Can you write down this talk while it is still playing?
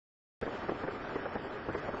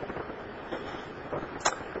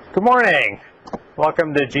Good morning.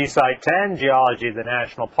 Welcome to Geosc10, Geology of the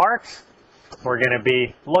National Parks. We're going to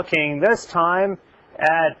be looking this time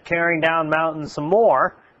at tearing down mountains some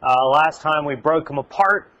more. Last time we broke them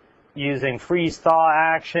apart using freeze-thaw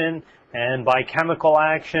action and biochemical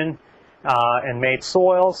action and made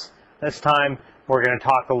soils. This time we're going to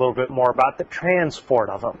talk a little bit more about the transport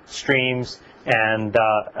of them, streams and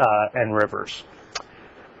rivers.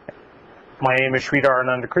 My name is Sridhar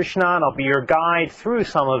Anandakrishna, and I'll be your guide through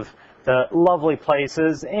some of the lovely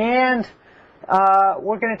places, and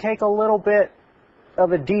we're going to take a little bit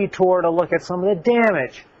of a detour to look at some of the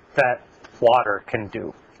damage that water can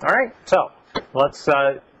do. All right, so let's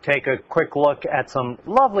take a quick look at some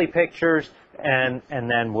lovely pictures, and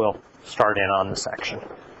then we'll start in on the section.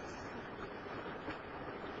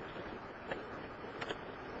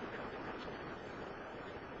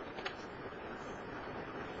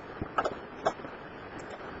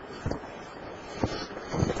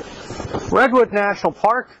 Redwood National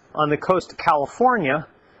Park on the coast of California.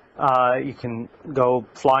 You can go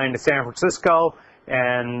fly into San Francisco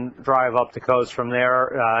and drive up the coast from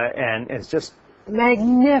there, and it's just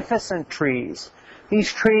magnificent trees.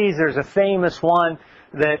 These trees, there's a famous one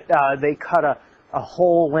that they cut a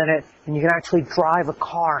hole in it, and you can actually drive a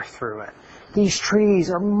car through it. These trees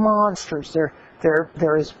are monsters.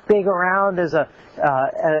 They're as big around as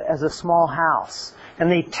a small house, and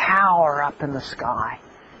they tower up in the sky.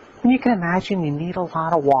 And you can imagine you need a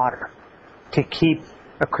lot of water to keep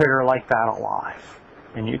a critter like that alive.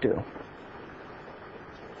 And you do.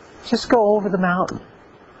 Just go over the mountain.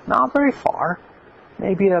 Not very far.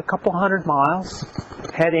 Maybe a couple 100 miles.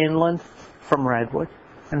 Head inland from Redwood.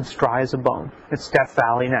 And it's dry as a bone. It's Death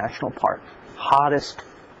Valley National Park. Hottest,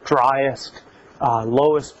 driest,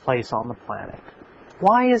 lowest place on the planet.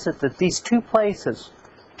 Why is it that these two places,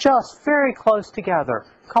 just very close together,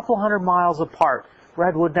 a couple 100 miles apart,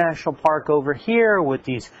 Redwood National Park over here with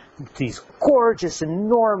these gorgeous,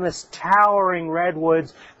 enormous, towering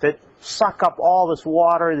redwoods that suck up all this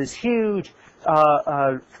water, this huge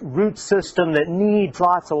root system that needs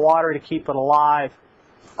lots of water to keep it alive.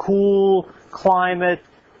 Cool climate,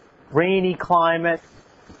 rainy climate,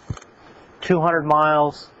 200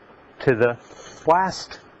 miles to the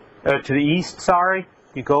west, to the east, sorry.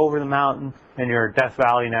 You go over the mountain and you're at Death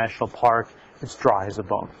Valley National Park. It's dry as a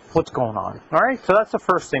bone. What's going on? All right, so that's the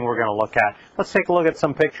first thing we're going to look at. Let's take a look at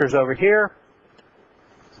some pictures over here.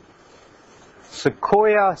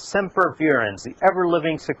 Sequoia sempervirens, the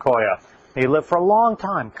ever-living sequoia. They live for a long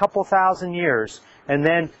time, a couple thousand years, and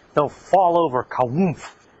then they'll fall over,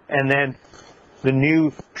 kawoomph, and then the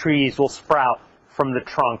new trees will sprout from the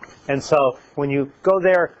trunk. And so when you go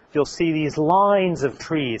there, you'll see these lines of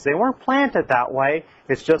trees. They weren't planted that way.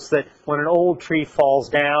 It's just that when an old tree falls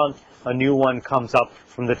down, a new one comes up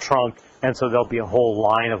from the trunk, and so there'll be a whole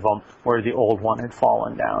line of them where the old one had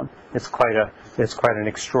fallen down. It's quite an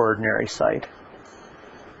extraordinary sight.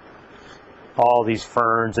 All these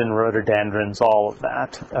ferns and rhododendrons, all of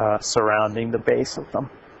that surrounding the base of them.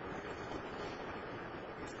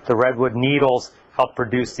 The redwood needles help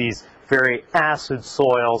produce these very acid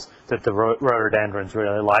soils that the rhododendrons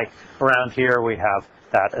really like. Around here we have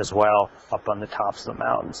that as well, up on the tops of the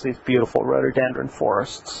mountains, these beautiful rhododendron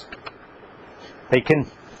forests. They can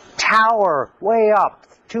tower way up,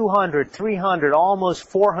 200, 300, almost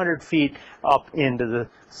 400 feet up into the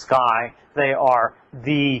sky. They are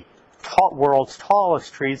the world's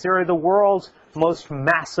tallest trees. They are the world's most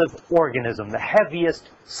massive organism, the heaviest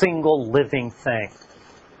single living thing.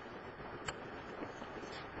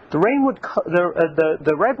 The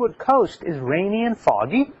redwood coast is rainy and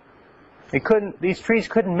foggy. These trees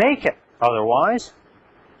couldn't make it otherwise.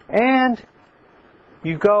 And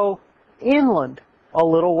you go inland a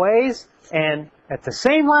little ways, and at the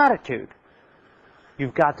same latitude,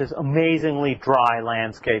 you've got this amazingly dry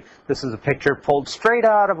landscape. This is a picture pulled straight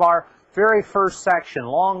out of our very first section,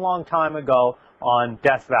 long time ago, on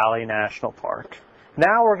Death Valley National Park.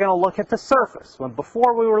 Now we're going to look at the surface.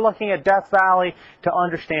 Before we were looking at Death Valley to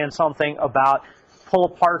understand something about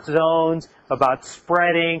pull-apart zones, about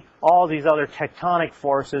spreading, all these other tectonic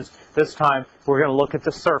forces. This time we're going to look at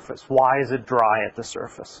the surface. Why is it dry at the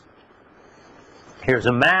surface? Here's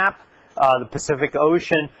a map. The Pacific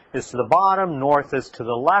Ocean is to the bottom, north is to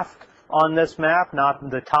the left on this map, not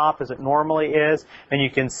the top as it normally is. And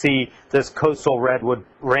you can see this coastal redwood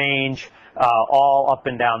range all up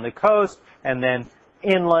and down the coast. And then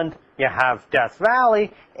inland you have Death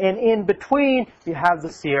Valley, and in between you have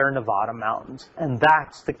the Sierra Nevada mountains. And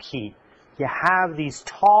that's the key. You have these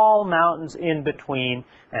tall mountains in between,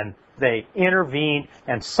 and they intervene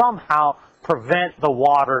and somehow prevent the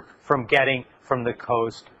water from getting from the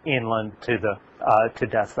coast inland to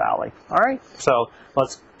Death Valley. All right, so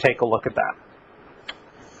let's take a look at that.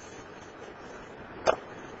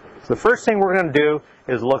 So the first thing we're going to do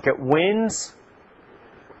is look at winds,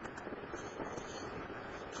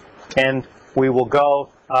 and we will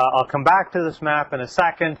go, I'll come back to this map in a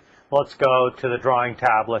second. Let's go to the drawing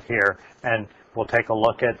tablet here, and we'll take a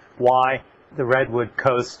look at why the Redwood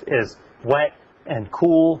Coast is wet and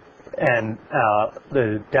cool, and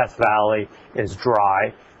the Death Valley is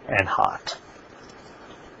dry and hot.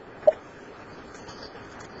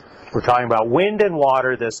 We're talking about wind and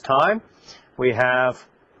water this time. We have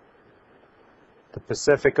the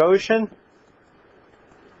Pacific Ocean,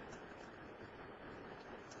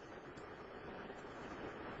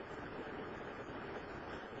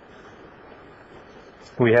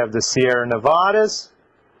 we have the Sierra Nevadas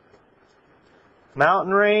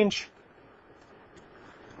mountain range,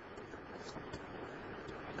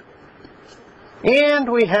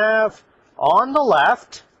 and we have on the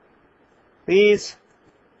left these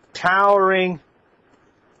towering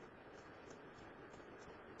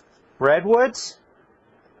redwoods,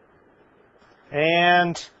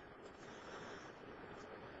 and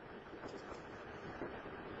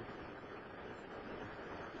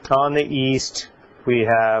on the east we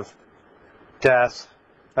have Death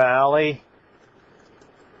Valley,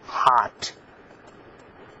 hot,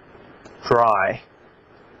 dry,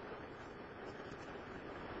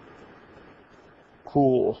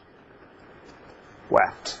 cool,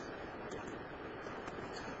 wet.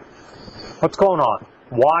 What's going on?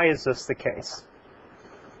 Why is this the case?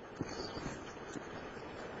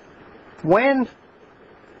 When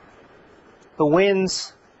the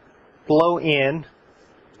winds blow in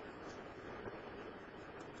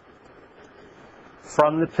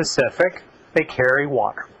from the Pacific, they carry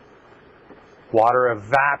water. Water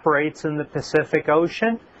evaporates in the Pacific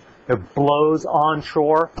Ocean. It blows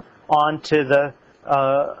onshore onto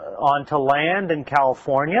land in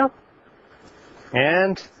California,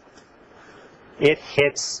 and it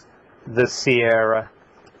hits the Sierra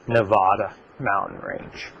Nevada mountain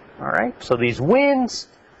range. All right, so these winds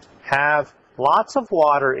have lots of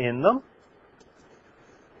water in them.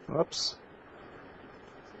 Whoops.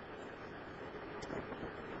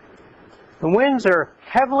 The winds are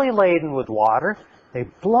heavily laden with water. They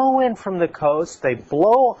blow in from the coast, they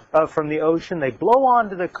blow from the ocean, they blow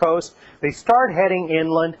onto the coast, they start heading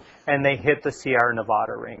inland, and they hit the Sierra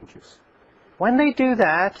Nevada ranges. When they do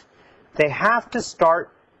that, they have to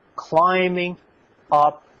start climbing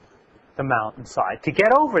up the mountainside to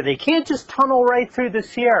get over. They can't just tunnel right through the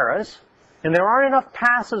Sierras, and there aren't enough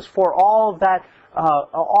passes for all of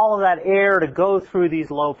that air to go through these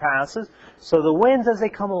low passes. So the winds, as they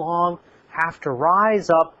come along, have to rise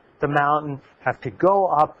up the mountain, have to go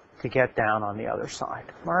up to get down on the other side.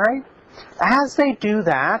 All right? As they do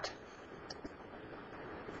that,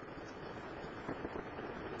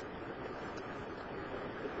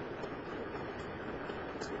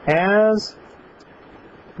 as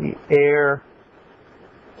the air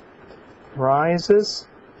rises,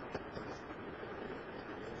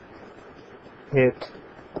 it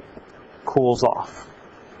cools off.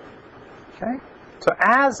 Okay? So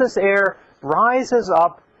as this air rises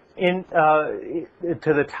up to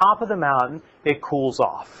the top of the mountain, it cools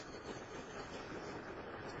off.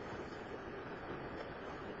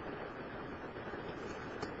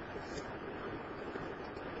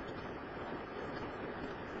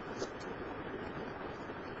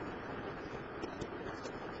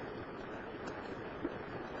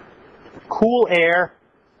 Cool air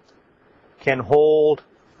can hold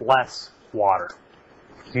less water.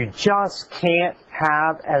 You just can't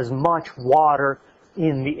have as much water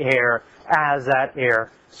in the air as that air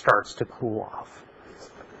starts to cool off.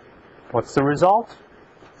 What's the result?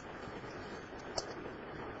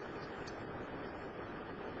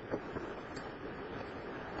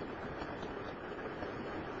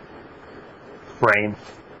 Rain.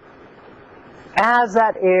 As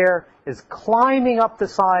that air is climbing up the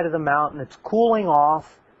side of the mountain, it's cooling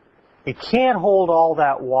off. It can't hold all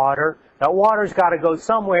that water. That water's got to go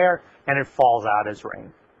somewhere, and it falls out as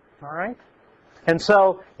rain. All right? And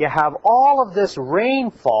so you have all of this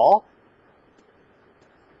rainfall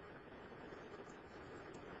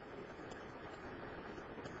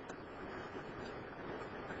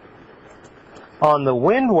on the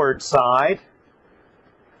windward side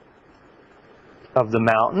of the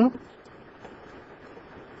mountain.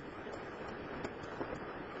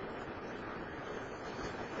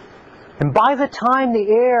 And by the time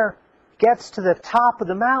the air gets to the top of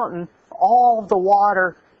the mountain, all of the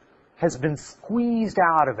water has been squeezed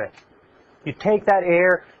out of it. You take that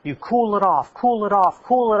air, you cool it off, cool it off,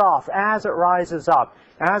 cool it off as it rises up.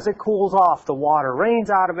 As it cools off, the water rains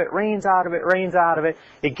out of it, rains out of it, rains out of it.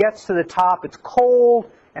 It gets to the top, it's cold,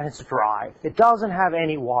 and it's dry. It doesn't have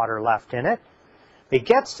any water left in it. It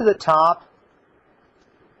gets to the top.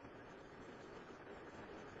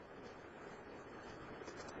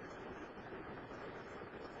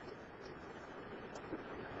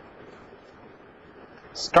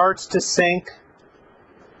 Starts to sink,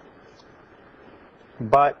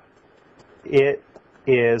 but it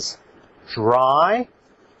is dry.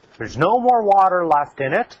 There's no more water left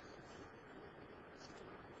in it.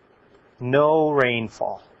 No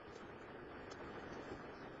rainfall.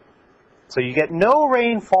 So you get no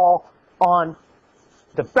rainfall on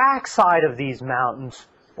the backside of these mountains,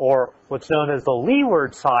 or what's known as the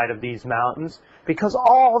leeward side of these mountains, because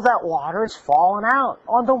all of that water has fallen out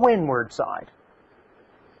on the windward side.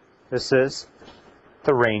 This is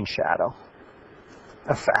the rain shadow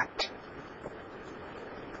effect.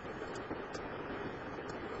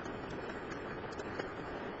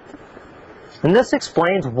 And this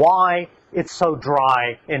explains why it's so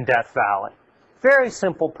dry in Death Valley. Very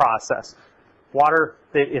simple process. Water,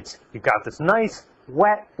 you've got this nice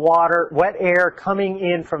wet water, wet air coming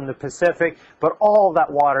in from the Pacific, but all of that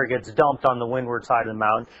water gets dumped on the windward side of the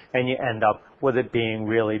mountain, and you end up with it being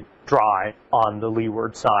really dry on the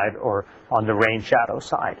leeward side or on the rain shadow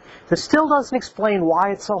side. This still doesn't explain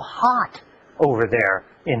why it's so hot over there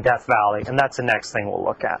in Death Valley, and that's the next thing we'll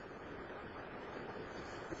look at.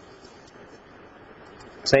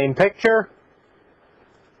 Same picture.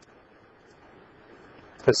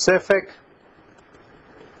 Pacific.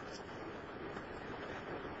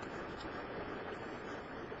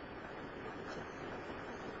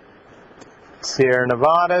 Sierra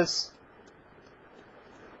Nevadas.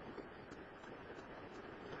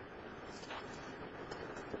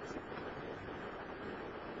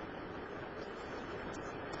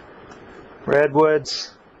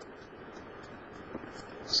 Redwoods.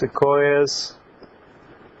 Sequoias.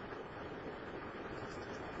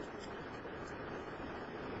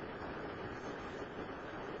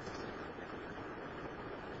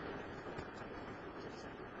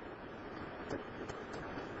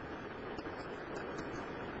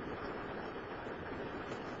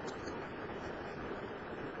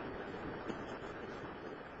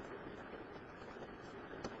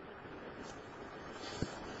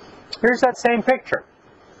 Here's that same picture.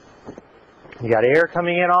 You got air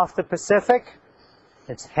coming in off the Pacific.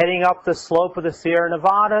 It's heading up the slope of the Sierra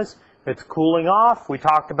Nevadas. It's cooling off. We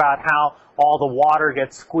talked about how all the water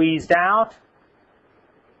gets squeezed out.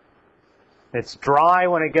 It's dry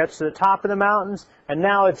when it gets to the top of the mountains, and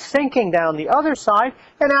now it's sinking down the other side,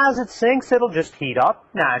 and as it sinks, it'll just heat up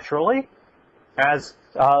naturally. As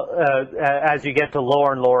you get to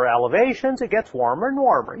lower and lower elevations, it gets warmer and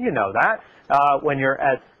warmer. You know that. When you're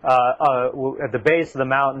at the base of the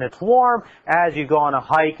mountain, it's warm. As you go on a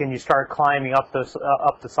hike and you start climbing up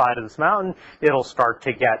the side of this mountain, it'll start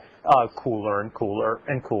to get cooler and cooler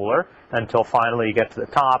and cooler until finally you get to the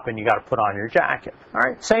top and you got to put on your jacket. All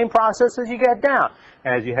right, same process as you get down.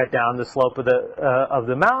 As you head down the slope of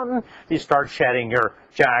the mountain, you start shedding your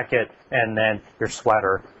jacket and then your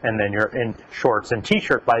sweater, and then you're in shorts and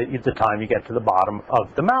t-shirt by the time you get to the bottom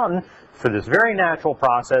of the mountain. For this very natural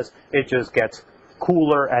process, it just gets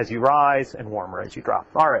cooler as you rise and warmer as you drop.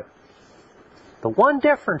 All right. The one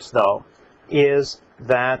difference, though, is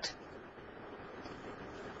that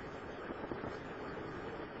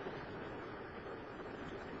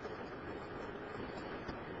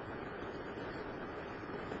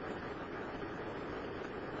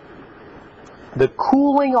the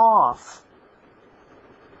cooling off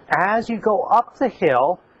as you go up the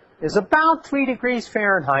hill is about 3 degrees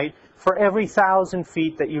Fahrenheit for every 1,000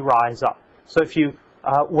 feet that you rise up. So if you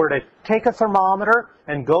were to take a thermometer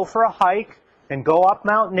and go for a hike and go up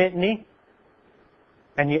Mount Nittany,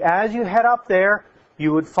 and as you head up there,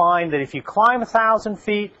 you would find that if you climb 1,000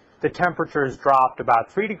 feet, the temperature has dropped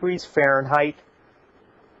about 3 degrees Fahrenheit.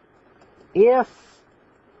 If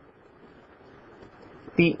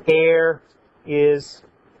the air is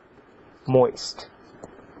moist.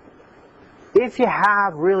 If you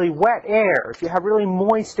have really wet air, if you have really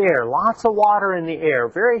moist air, lots of water in the air,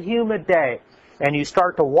 very humid day, and you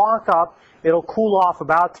start to walk up, it'll cool off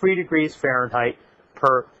about 3 degrees Fahrenheit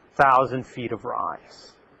per 1,000 feet of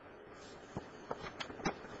rise.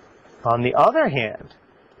 On the other hand,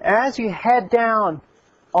 as you head down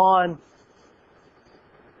on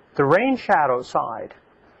the rain shadow side,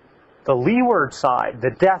 the leeward side, the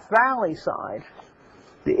Death Valley side,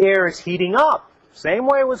 the air is heating up. Same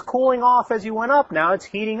way it was cooling off as you went up, now it's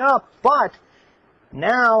heating up. But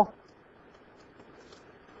now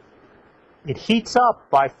it heats up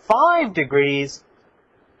by 5 degrees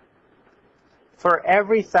for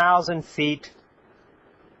every 1,000 feet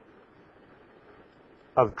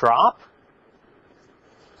of drop.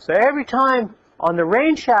 So every time on the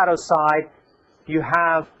rain shadow side you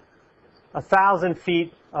have 1,000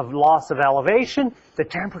 feet of loss of elevation, the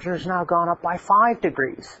temperature has now gone up by 5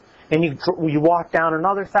 degrees. And you walk down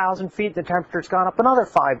another 1,000 feet, the temperature's gone up another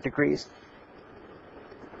 5 degrees.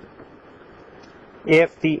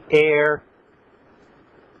 If the air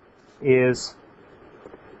is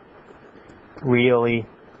really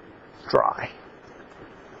dry.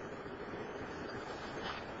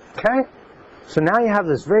 Okay? So now you have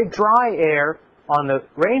this very dry air on the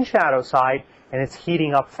rain shadow side, and it's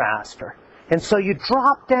heating up faster. And so you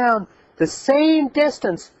drop down the same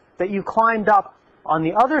distance that you climbed up on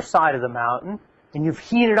the other side of the mountain, and you've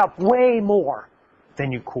heated up way more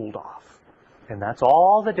than you cooled off. And that's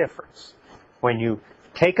all the difference. When you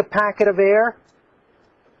take a packet of air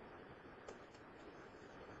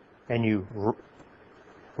and you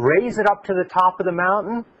raise it up to the top of the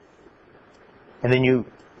mountain, and then you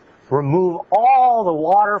remove all the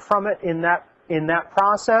water from it in that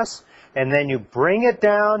process, and then you bring it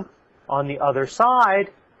down on the other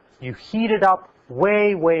side, you heat it up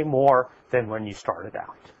way, way more than when you started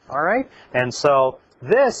out. All right? And so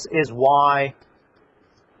this is why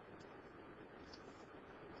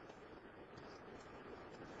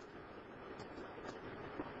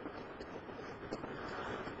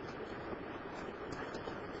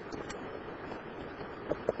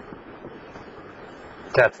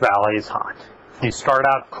Death Valley is hot. You start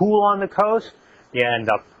out cool on the coast, you end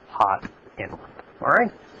up hot inland. All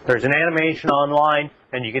right? There's an animation online,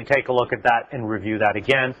 and you can take a look at that and review that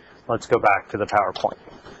again. Let's go back to the PowerPoint.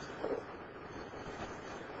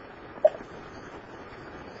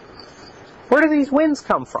 Where do these winds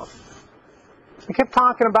come from? We kept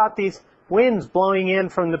talking about these winds blowing in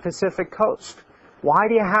from the Pacific coast. Why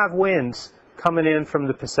do you have winds coming in from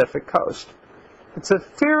the Pacific coast? It's a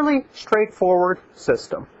fairly straightforward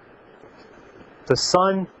system. The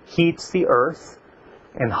sun heats the earth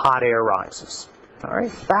and hot air rises. All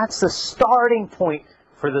right? That's the starting point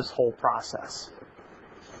for this whole process.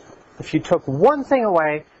 If you took one thing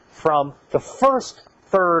away from the first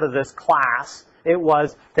third of this class, it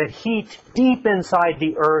was that heat deep inside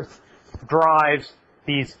the earth drives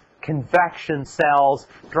these convection cells,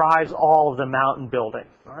 drives all of the mountain building.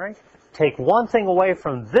 All right? Take one thing away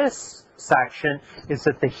from this section is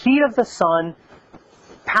that the heat of the sun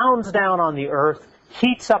pounds down on the earth,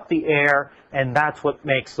 heats up the air, and that's what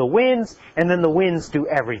makes the winds, and then the winds do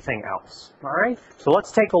everything else. All right? So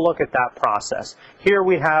let's take a look at that process. Here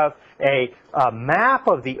we have a map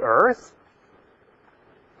of the earth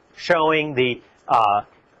showing the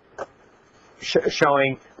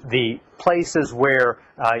places where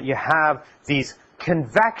you have these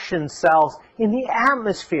convection cells in the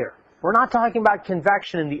atmosphere. We're not talking about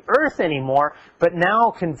convection in the earth anymore, but now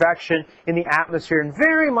convection in the atmosphere in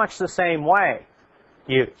very much the same way.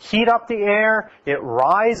 You heat up the air, it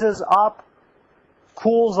rises up,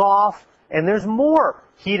 cools off, and there's more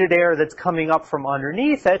heated air that's coming up from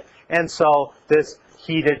underneath it, and so this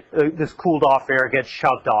cooled off air gets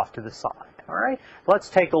shoved off to the side. All right, let's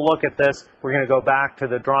take a look at this. We're going to go back to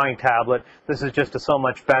the drawing tablet. This is just a so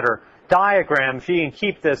much better diagram. If you can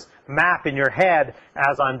keep this map in your head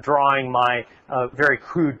as I'm drawing my very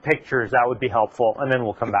crude pictures, that would be helpful, and then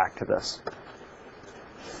we'll come back to this.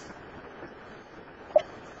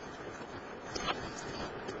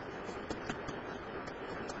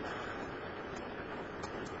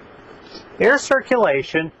 Air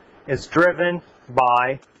circulation is driven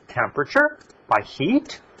by temperature, by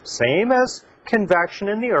heat, same as convection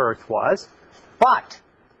in the earth was, but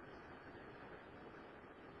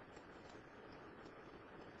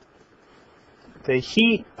the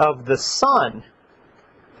heat of the sun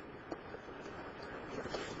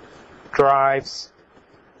drives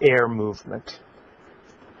air movement.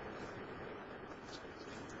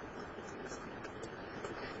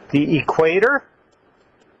 The equator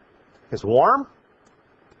is warm.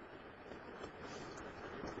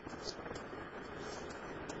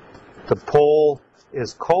 The pole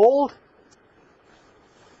is cold.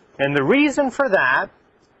 And the reason for that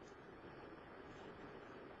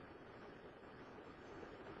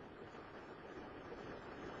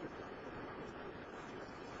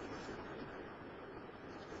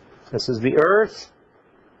this is the Earth.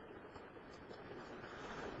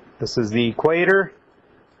 This is the equator.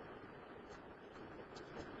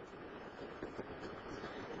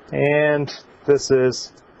 And this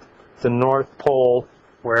is the North Pole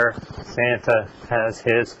where Santa has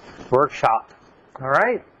his workshop. All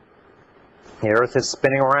right? The Earth is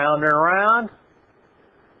spinning around and around,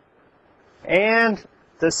 and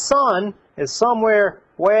the sun is somewhere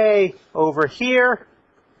way over here,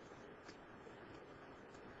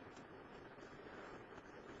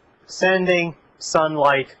 sending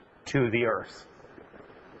sunlight to the Earth.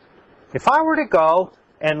 If I were to go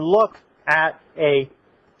and look at a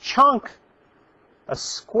chunk, a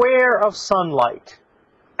square of sunlight,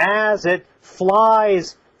 as it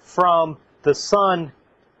flies from the sun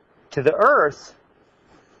to the Earth,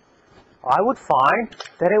 I would find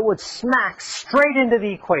that it would smack straight into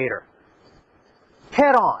the equator,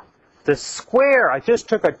 head on. The square, I just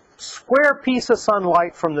took a square piece of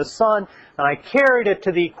sunlight from the sun and I carried it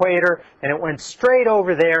to the equator, and it went straight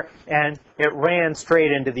over there and it ran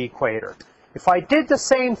straight into the equator. If I did the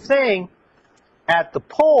same thing at the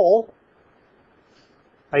pole,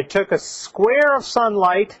 I took a square of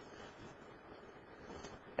sunlight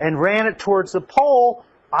and ran it towards the pole,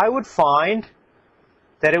 I would find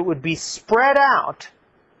that it would be spread out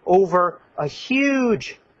over a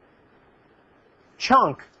huge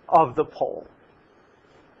chunk of the pole.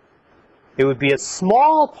 It would be a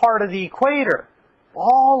small part of the equator.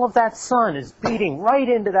 All of that sun is beating right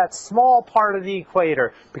into that small part of the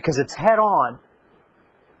equator because it's head on.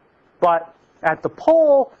 But at the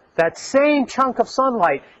pole, that same chunk of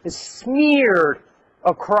sunlight is smeared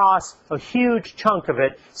across a huge chunk of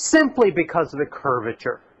it simply because of the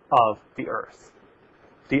curvature of the Earth.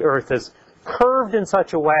 The Earth is curved in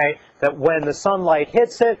such a way that when the sunlight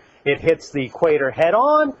hits it, it hits the equator head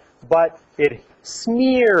on, but it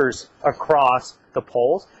smears across the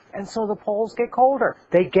poles, and so the poles get colder.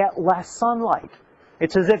 They get less sunlight.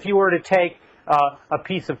 It's as if you were to take a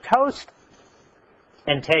piece of toast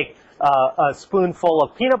and take a spoonful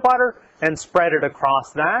of peanut butter and spread it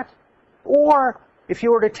across that. Or if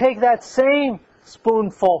you were to take that same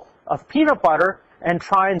spoonful of peanut butter and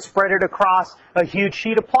try and spread it across a huge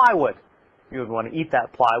sheet of plywood. You would want to eat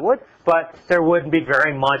that plywood, but there wouldn't be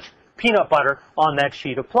very much peanut butter on that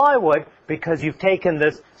sheet of plywood because you've taken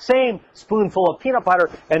this same spoonful of peanut butter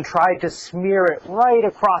and tried to smear it right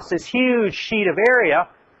across this huge sheet of area,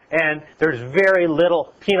 and there's very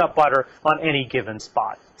little peanut butter on any given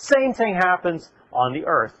spot. Same thing happens on the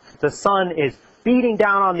Earth. The sun is beating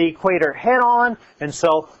down on the equator head on, and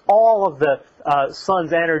so all of the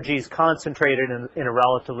sun's energy is concentrated in a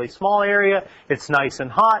relatively small area. It's nice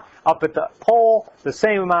and hot. Up at the pole, the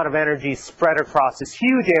same amount of energy is spread across this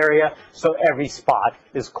huge area, so every spot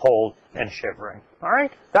is cold and shivering. All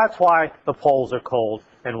right? That's why the poles are cold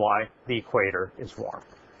and why the equator is warm.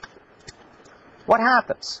 What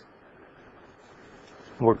happens?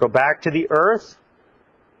 We'll go back to the Earth.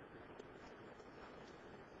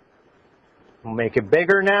 We'll make it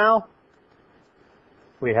bigger now.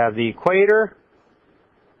 We have the equator.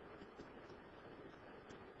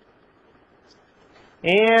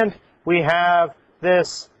 And we have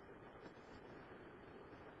this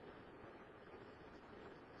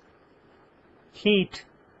heat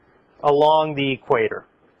along the equator.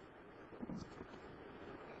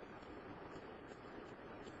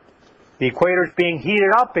 The equator is being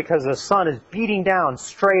heated up because the sun is beating down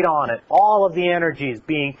straight on it. All of the energy is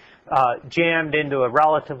being jammed into a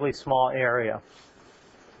relatively small area.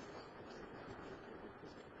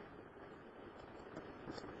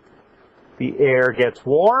 The air gets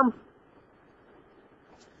warm.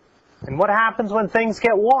 And what happens when things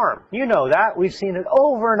get warm? You know that. We've seen it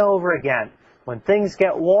over and over again. When things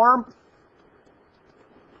get warm,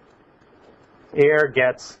 air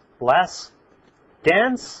gets less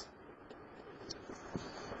dense.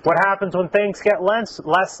 What happens when things get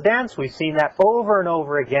less dense? We've seen that over and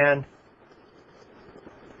over again.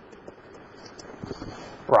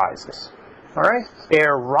 Rises. All right?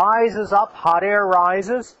 Air rises up, hot air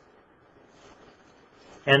rises.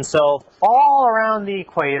 And so all around the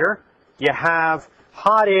equator, you have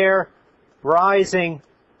hot air rising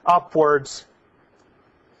upwards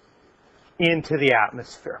into the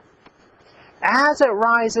atmosphere. As it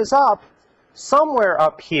rises up, somewhere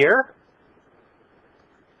up here,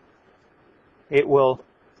 it will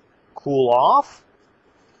cool off.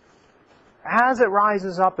 As it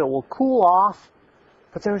rises up, it will cool off,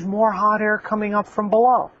 but there's more hot air coming up from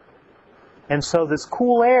below. And so this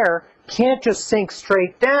cool air can't just sink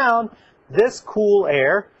straight down. This cool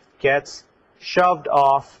air gets shoved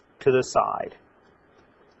off to the side.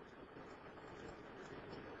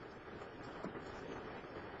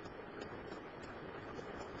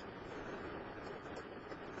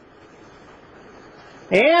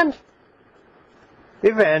 And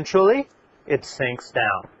eventually, it sinks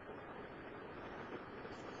down.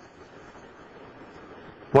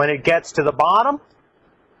 When it gets to the bottom,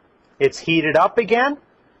 it's heated up again,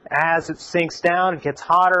 as it sinks down, it gets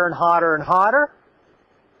hotter and hotter and hotter,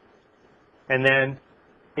 and then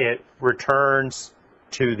it returns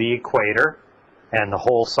to the equator, and the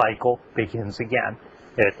whole cycle begins again.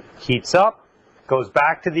 It heats up, goes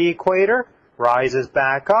back to the equator, rises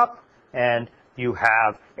back up, and you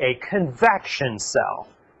have a convection cell.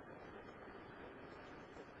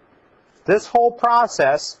 This whole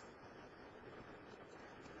process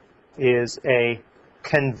is a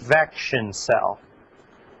convection cell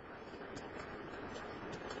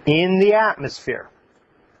in the atmosphere.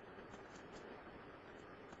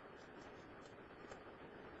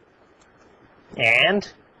 And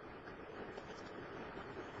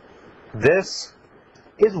this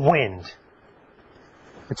is wind.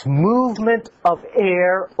 It's movement of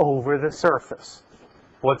air over the surface.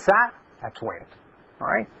 What's that? That's wind. All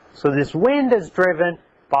right? So this wind is driven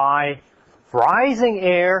by rising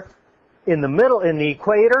air in the middle, in the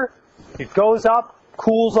equator. It goes up,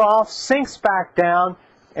 cools off, sinks back down,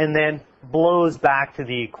 and then blows back to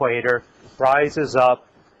the equator, rises up,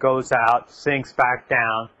 goes out, sinks back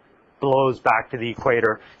down, blows back to the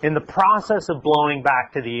equator. In the process of blowing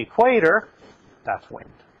back to the equator, that's wind.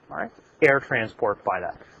 All right? Air transport by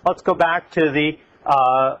that. Let's go back to the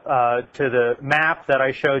map that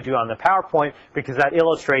I showed you on the PowerPoint, because that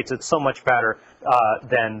illustrates it so much better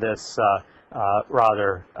than this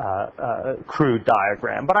rather crude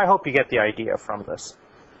diagram. But I hope you get the idea from this.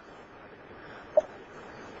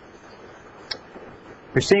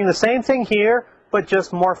 You're seeing the same thing here, but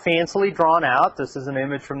just more fancily drawn out. This is an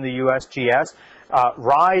image from the USGS.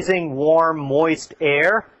 Rising, warm, moist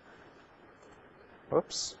air.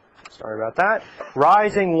 Oops, sorry about that.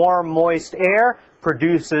 Rising, warm, moist air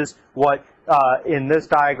produces what in this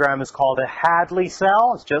diagram is called a Hadley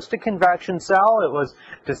cell. It's just a convection cell. It was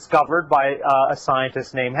discovered by a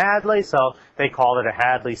scientist named Hadley, so they called it a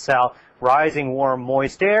Hadley cell. Rising, warm,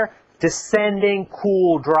 moist air. Descending,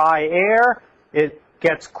 cool, dry air. It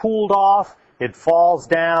gets cooled off. It falls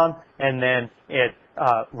down, and then it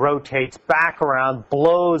rotates back around,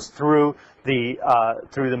 blows through the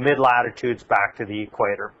mid-latitudes back to the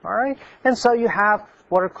equator. All right, and so you have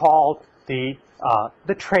what are called the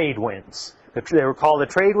trade winds. They were called the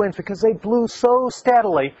trade winds because they blew so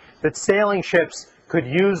steadily that sailing ships could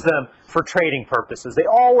use them for trading purposes. They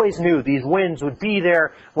always knew these winds would be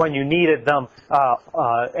there when you needed them,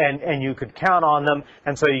 and you could count on them,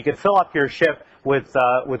 and so you could fill up your ship with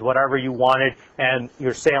whatever you wanted, and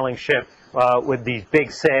your sailing ship with these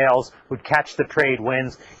big sails would catch the trade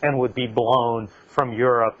winds and would be blown from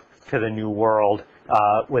Europe to the New World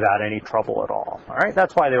without any trouble at all. All right,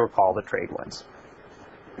 that's why they were called the trade winds.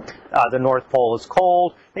 The North Pole is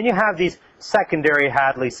cold, and you have these secondary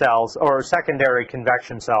Hadley cells, or secondary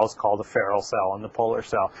convection cells called the Ferrel cell and the polar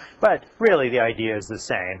cell. But really the idea is the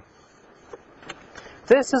same.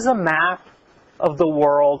 This is a map of the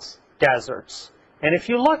world's deserts. And if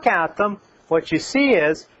you look at them, what you see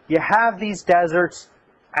is you have these deserts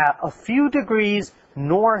at a few degrees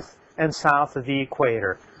north and south of the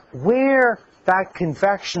equator. Where that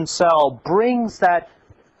convection cell brings that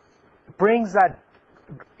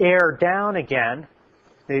air down again,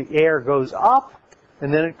 the air goes up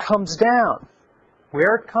and then it comes down.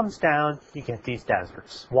 Where it comes down, you get these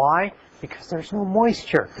deserts. Why? Because there's no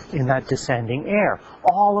moisture in that descending air.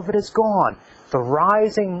 All of it is gone. The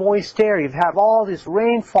rising moist air, you have all this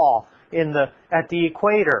rainfall at the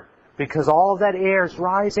equator because all of that air is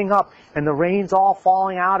rising up and the rain's all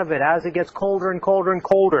falling out of it as it gets colder and colder and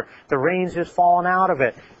colder. The rain's just falling out of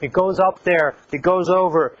it. It goes up there, it goes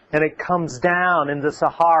over, and it comes down in the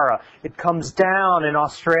Sahara. It comes down in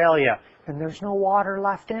Australia, and there's no water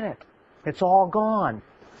left in it. It's all gone.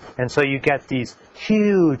 And so you get these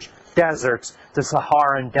huge deserts, the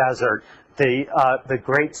Saharan desert, the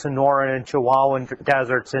Great Sonoran and Chihuahuan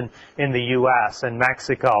deserts in the U.S. and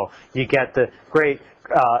Mexico. You get the great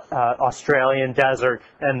Australian desert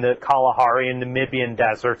and the Kalahari and Namibian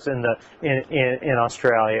deserts in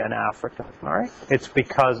Australia and Africa. All right, it's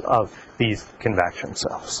because of these convection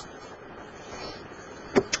cells.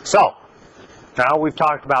 So now we've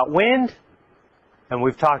talked about wind and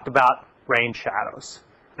we've talked about rain shadows.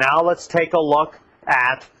 Now let's take a look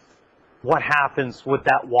at what happens with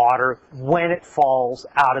that water when it falls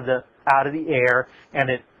out of the air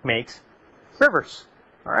and it makes rivers.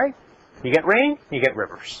 All right? You get rain, you get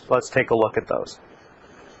rivers. Let's take a look at those.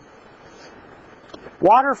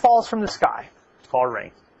 Water falls from the sky. It's called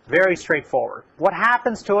rain. Very straightforward. What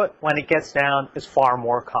happens to it when it gets down is far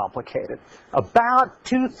more complicated. About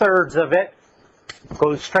 2/3 of it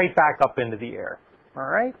goes straight back up into the air. All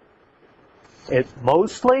right? It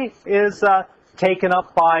mostly is taken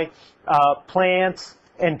up by plants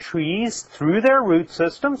and trees through their root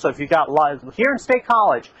system. So if you got, here in State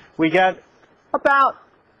College, we get about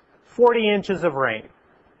 40 inches of rain.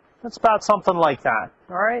 That's about something like that,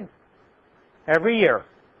 all right? Every year.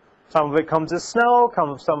 Some of it comes as snow,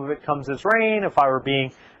 some of it comes as rain. If I were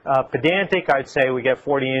being pedantic, I'd say we get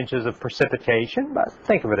 40 inches of precipitation, but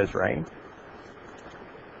think of it as rain.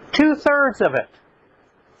 2/3 of it,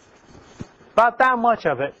 about that much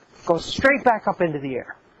of it, goes straight back up into the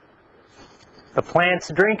air. The plants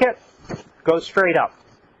drink it, goes straight up.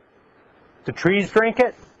 The trees drink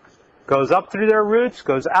it, goes up through their roots,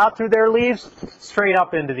 goes out through their leaves, straight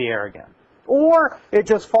up into the air again. Or it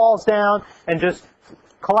just falls down and just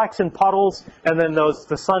collects in puddles, and then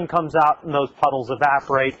the sun comes out and those puddles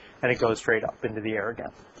evaporate and it goes straight up into the air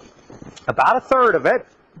again. About 1/3 of it,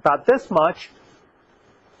 about this much,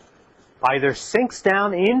 either sinks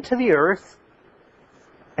down into the earth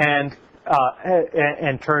and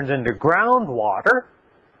turns into groundwater,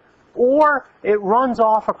 or it runs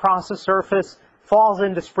off across the surface, falls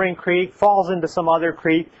into Spring Creek, falls into some other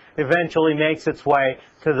creek, eventually makes its way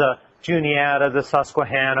to the Juniata, the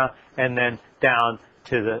Susquehanna, and then down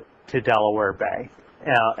to Delaware Bay,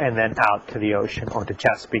 and then out to the ocean, or to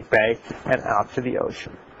Chesapeake Bay, and out to the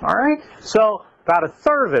ocean. All right? So about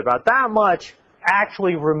 1/3 of it, about that much,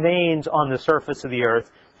 actually remains on the surface of the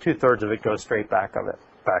earth. 2/3 of it goes straight back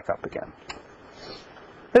up again.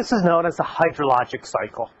 This is known as the hydrologic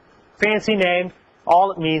cycle. Fancy name.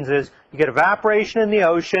 All it means is you get evaporation in the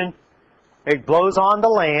ocean, it blows on the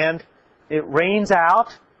land, it rains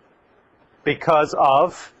out because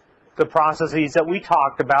of the processes that we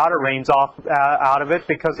talked about. It rains off out of it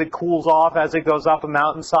because it cools off as it goes up a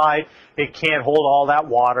mountainside. It can't hold all that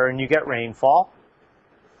water, and you get rainfall.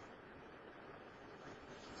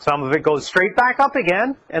 Some of it goes straight back up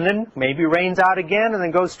again, and then maybe rains out again, and then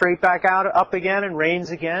goes straight back out up again and rains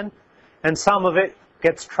again. And some of it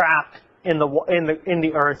gets trapped in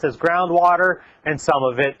the earth as groundwater, and some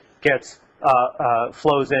of it gets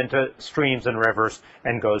flows into streams and rivers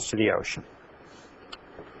and goes to the ocean.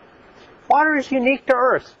 Water is unique to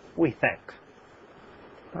Earth, we think.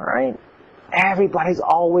 All right? Everybody's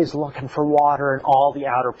always looking for water in all the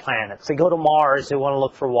outer planets. They go to Mars, they want to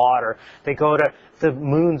look for water. They go to the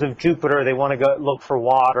moons of Jupiter, they want to go look for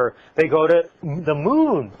water. They go to the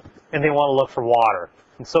moon, and they want to look for water.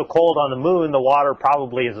 It's so cold on the moon, the water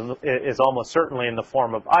probably is almost certainly in the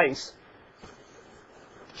form of ice.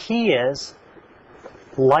 Key is,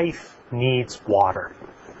 life needs water.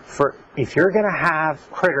 If you're going to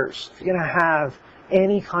have critters, if you're going to have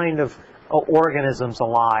any kind of organisms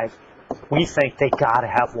alive, we think they got to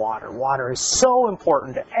have water. Water is so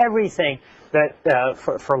important to everything that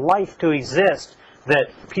for life to exist,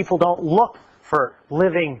 that people don't look for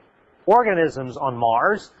living organisms on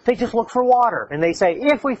Mars. They just look for water, and they say,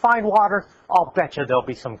 if we find water, I'll bet you there'll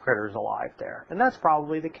be some critters alive there. And that's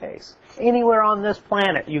probably the case. Anywhere on this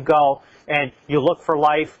planet you go and you look for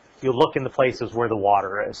life, you look in the places where the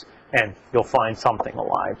water is, and you'll find something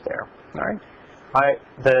alive there. All right?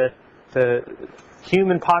 The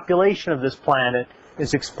human population of this planet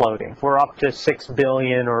is exploding. We're up to 6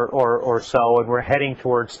 billion or so, and we're heading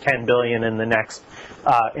towards 10 billion in the next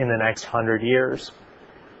 100 years.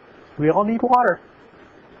 We all need water.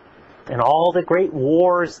 And all the great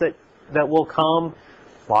wars that will come,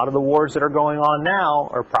 a lot of the wars that are going on now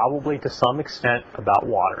are probably to some extent about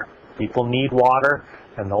water. People need water,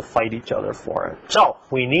 and they'll fight each other for it. So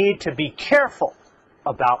we need to be careful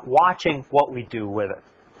about watching what we do with it.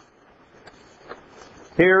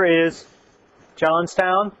 Here is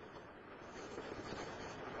Johnstown.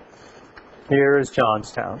 Here is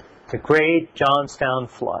Johnstown. The Great Johnstown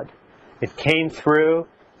Flood. It came through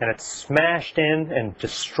and it smashed in and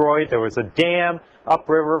destroyed. There was a dam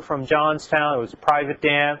upriver from Johnstown. It was a private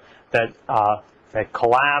dam that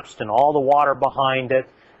collapsed, and all the water behind it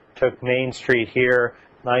took Main Street here.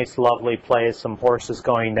 Nice, lovely place, some horses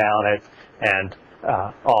going down it, and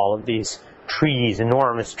all of these trees,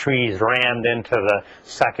 enormous trees, rammed into the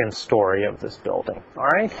second story of this building. All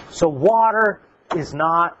right? So water is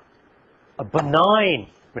not a benign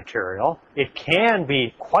material. It can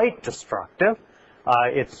be quite destructive.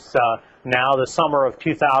 It's now the summer of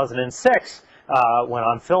 2006 when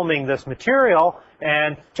I'm filming this material,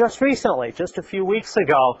 and just recently, just a few weeks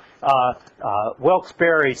ago,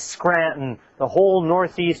 Wilkes-Barre, Scranton, the whole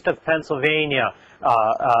northeast of Pennsylvania,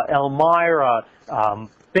 Elmira,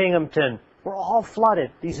 Binghamton, were all flooded.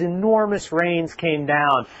 These enormous rains came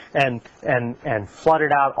down and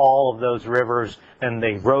flooded out all of those rivers, and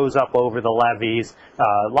they rose up over the levees.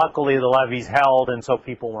 Luckily, the levees held, and so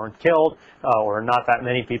people weren't killed, or not that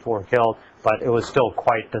many people were killed, but it was still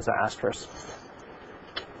quite disastrous.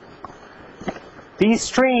 These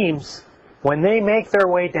streams, when they make their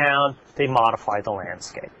way down, they modify the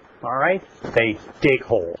landscape. All right? They dig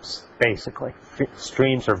holes, basically.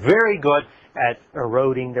 Streams are very good at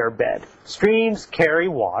eroding their bed. Streams carry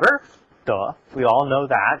water, duh, we all know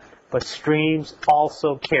that, but streams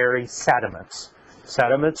also carry sediments.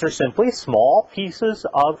 Sediments are simply small pieces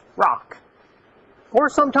of rock, or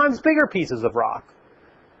sometimes bigger pieces of rock.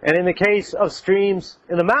 And in the case of streams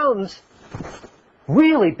in the mountains,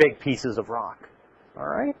 really big pieces of rock. All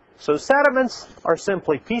right? So sediments are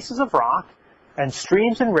simply pieces of rock, and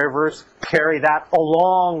streams and rivers carry that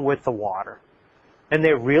along with the water. And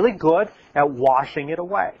they're really good at washing it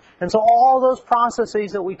away. And so all those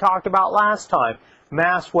processes that we talked about last time,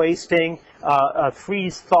 mass wasting,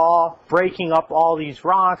 freeze-thaw, breaking up all these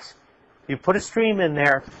rocks, you put a stream in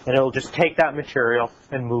there, and it'll just take that material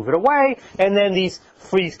and move it away. And then these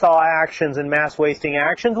freeze-thaw actions and mass-wasting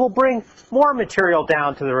actions will bring more material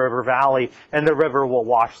down to the river valley, and the river will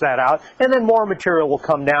wash that out. And then more material will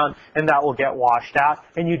come down, and that will get washed out.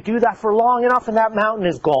 And you do that for long enough, and that mountain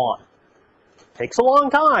is gone. Takes a long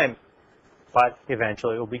time, but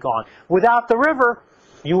eventually it will be gone. Without the river,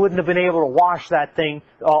 you wouldn't have been able to wash that thing,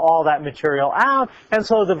 all that material out, and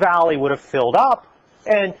so the valley would have filled up,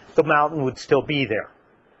 and the mountain would still be there.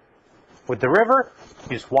 With the river,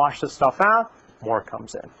 you just wash the stuff out, more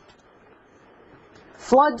comes in.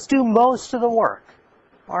 Floods do most of the work.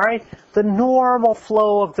 All right? The normal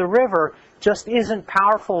flow of the river just isn't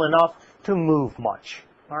powerful enough to move much.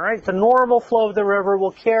 All right? The normal flow of the river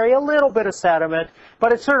will carry a little bit of sediment,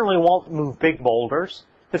 but it certainly won't move big boulders.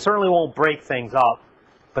 It certainly won't break things up.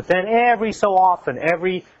 But then every so often,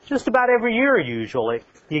 just about every year usually,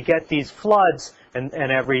 you get these floods, and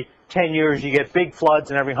every 10 years you get big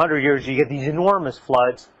floods, and every 100 years you get these enormous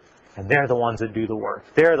floods, and they're the ones that do the work.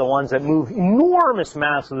 They're the ones that move enormous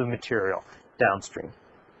masses of material downstream.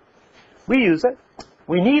 We use it.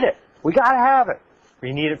 We need it. We got to have it.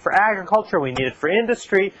 We need it for agriculture. We need it for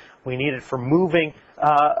industry. We need it for moving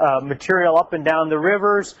material up and down the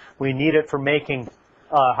rivers. We need it for making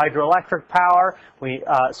hydroelectric power.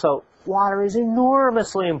 So water is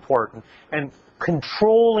enormously important, and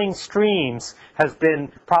controlling streams has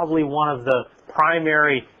been probably one of the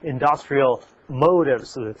primary industrial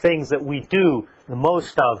motives, the things that we do the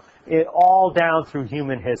most of, all down through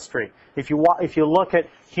human history. If you look at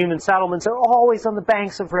human settlements, they're always on the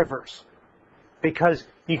banks of rivers, because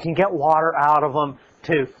you can get water out of them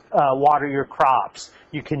to water your crops.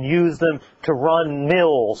 You can use them to run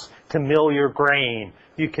mills, to mill your grain.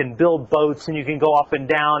 You can build boats, and you can go up and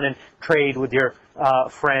down and trade with your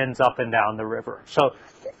friends up and down the river. So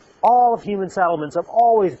all of human settlements have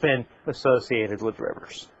always been associated with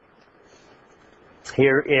rivers.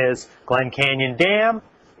 Here is Glen Canyon Dam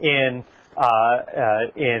in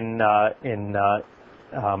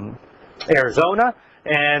Arizona,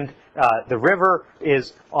 and the river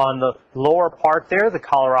is on the lower part there. The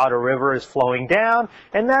Colorado River is flowing down,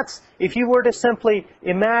 and that's, if you were to simply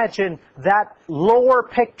imagine that lower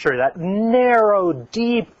picture, that narrow,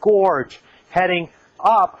 deep gorge heading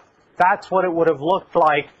up, that's what it would have looked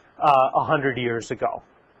like 100 years ago.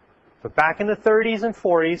 But back in the 30s and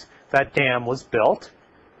 40s, that dam was built,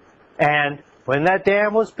 and when that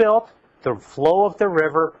dam was built, the flow of the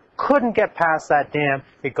river couldn't get past that dam.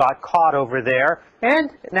 It got caught over there, and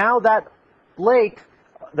now that lake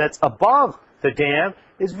that's above the dam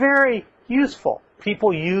is very useful.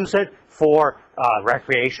 People use it for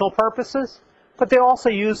recreational purposes, but they also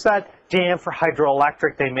use that dam for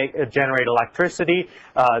hydroelectric. They generate electricity.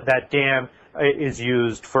 That dam is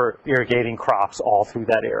used for irrigating crops all through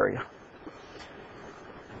that area.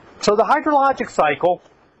 So the hydrologic cycle,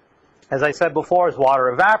 as I said before, as water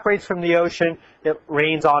evaporates from the ocean, it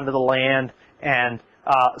rains onto the land, and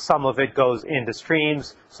some of it goes into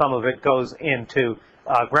streams, some of it goes into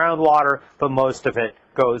groundwater, but most of it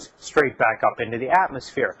goes straight back up into the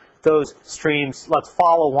atmosphere. Those streams, let's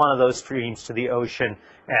follow one of those streams to the ocean,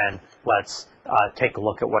 and let's take a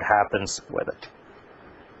look at what happens with it.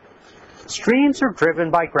 Streams are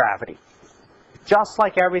driven by gravity. Just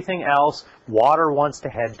like everything else, water wants to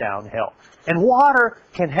head downhill. And water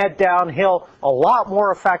can head downhill a lot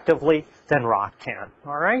more effectively than rock can,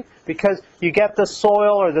 all right? Because you get the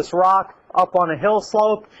soil or this rock up on a hill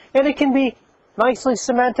slope, and it can be nicely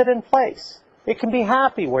cemented in place. It can be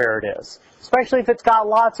happy where it is, especially if it's got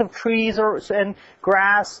lots of trees and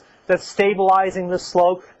grass that's stabilizing the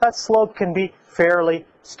slope. That slope can be fairly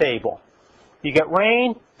stable. You get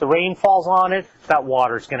rain, the rain falls on it, that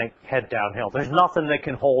water's going to head downhill. There's nothing that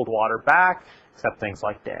can hold water back except things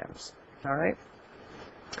like dams. All right?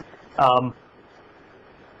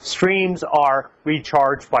 Streams are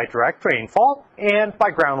recharged by direct rainfall and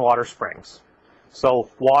by groundwater springs. So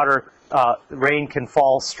rain can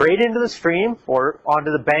fall straight into the stream or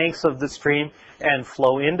onto the banks of the stream and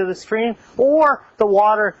flow into the stream, or the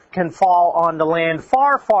water can fall onto land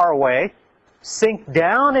far, far away, sink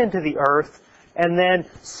down into the earth, and then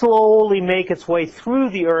slowly make its way through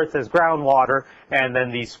the earth as groundwater, and then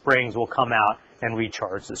these springs will come out and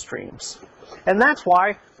recharge the streams. And that's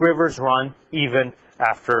why rivers run even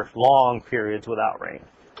after long periods without rain.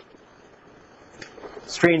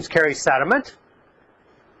 Streams carry sediment,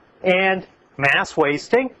 and mass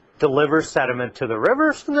wasting delivers sediment to the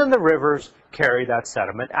rivers, and then the rivers carry that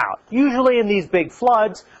sediment out. Usually in these big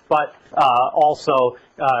floods, but also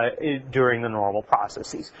during the normal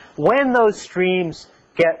processes. When those streams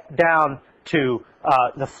get down to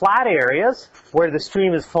the flat areas where the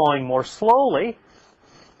stream is flowing more slowly,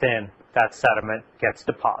 then that sediment gets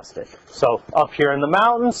deposited. So up here in the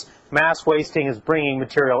mountains, mass wasting is bringing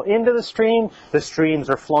material into the stream. The streams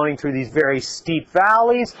are flowing through these very steep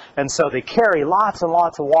valleys, and so they carry lots and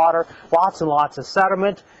lots of water, lots and lots of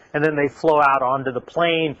sediment, and then they flow out onto the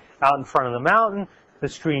plain out in front of the mountain. The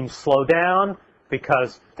streams slow down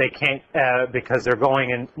because they can't, because they're going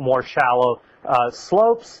in more shallow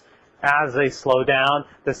slopes. As they slow down,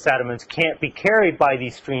 the sediments can't be carried by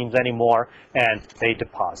these streams anymore, and they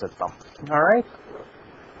deposit them. All right?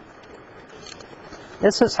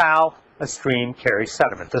 This is how a stream carries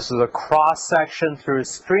sediment. This is a cross-section through a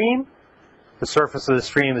stream. The surface of the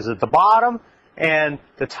stream is at the bottom, and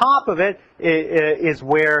the top of it is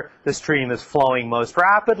where the stream is flowing most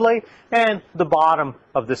rapidly, and the bottom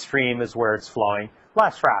of the stream is where it's flowing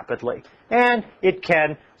less rapidly. And it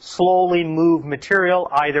can slowly move material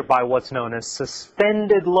either by what's known as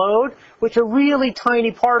suspended load, which are really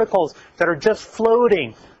tiny particles that are just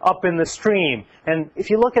floating up in the stream. And if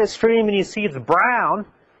you look at a stream and you see it's brown,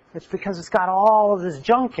 it's because it's got all of this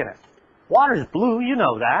junk in it. Water's blue, you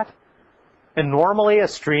know that. And normally a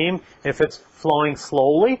stream, if it's flowing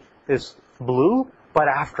slowly, is blue. But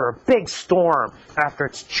after a big storm, after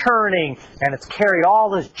it's churning and it's carried all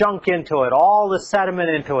this junk into it, all the sediment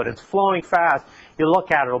into it, it's flowing fast, you look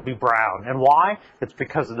at it, it'll be brown. And why? It's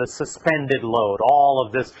because of the suspended load, all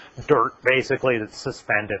of this dirt basically that's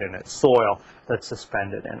suspended in it, soil that's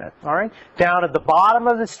suspended in it. All right? Down at the bottom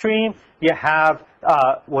of the stream, you have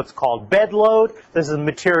what's called bed load. This is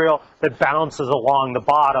material that bounces along the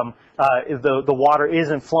bottom. The water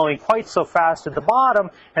isn't flowing quite so fast at the bottom,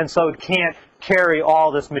 and so it can't carry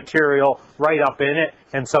all this material right up in it,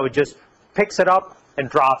 and so it just picks it up and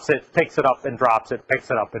drops it, picks it up and drops it,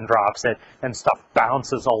 picks it up and drops it, and stuff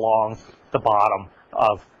bounces along the bottom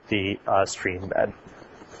of the stream bed.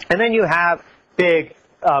 And then you have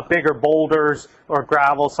bigger boulders or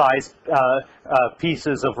gravel-sized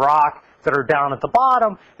pieces of rock that are down at the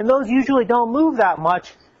bottom, and those usually don't move that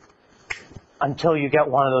much until you get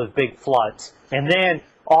one of those big floods. And then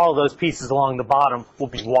all of those pieces along the bottom will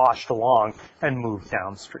be washed along and moved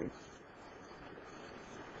downstream.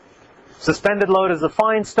 Suspended load is the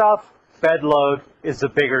fine stuff. Bed load is the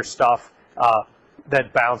bigger stuff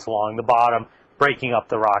that bounce along the bottom, breaking up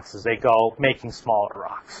the rocks as they go, making smaller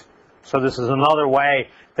rocks. So this is another way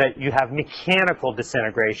that you have mechanical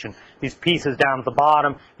disintegration. These pieces down at the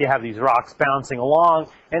bottom, you have these rocks bouncing along,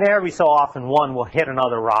 and every so often one will hit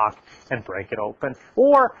another rock and break it open.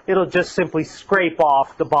 Or it'll just simply scrape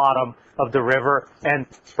off the bottom of the river and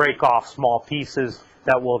break off small pieces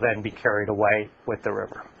that will then be carried away with the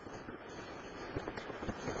river.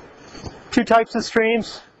 Two types of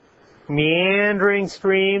streams. Meandering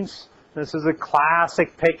streams. This is a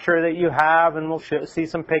classic picture that you have, and we'll see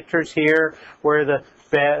some pictures here where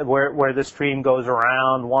the stream goes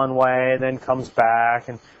around one way and then comes back.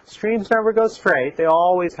 And streams never go straight. They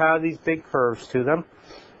always have these big curves to them.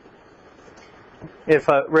 If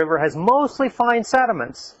a river has mostly fine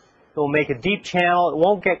sediments, it will make a deep channel. It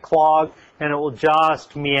won't get clogged, and it will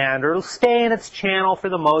just meander. It will stay in its channel for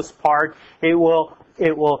the most part. It will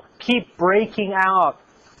keep breaking out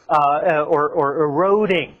or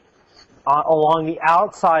eroding along the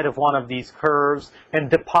outside of one of these curves and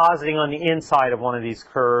depositing on the inside of one of these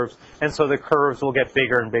curves. And so the curves will get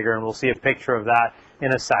bigger and bigger, and we'll see a picture of that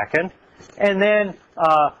in a second. And then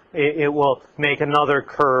it will make another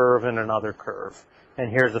curve and another curve. And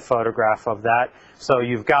here's a photograph of that. So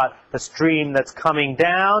you've got a stream that's coming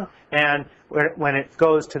down, and when it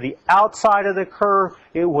goes to the outside of the curve,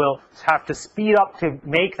 it will have to speed up to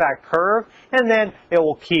make that curve, and then it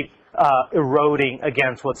will keep eroding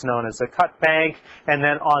against what's known as a cut bank. And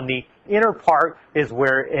then on the inner part is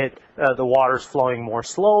where the water's flowing more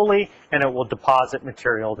slowly, and it will deposit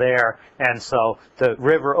material there. And so the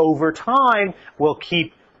river over time will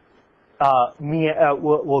keep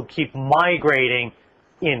migrating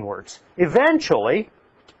inwards. Eventually,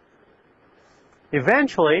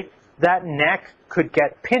 that neck could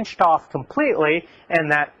get pinched off completely,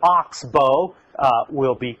 and that oxbow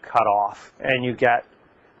will be cut off. And you get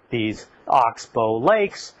these oxbow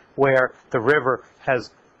lakes where the river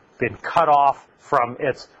has been cut off from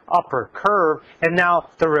its upper curve, and now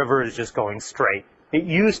the river is just going straight. It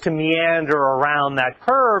used to meander around that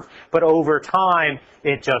curve, but over time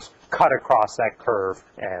it just cut across that curve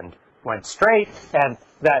and went straight, and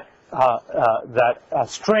that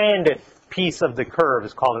stranded piece of the curve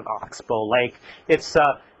is called an oxbow lake. It's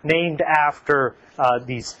named after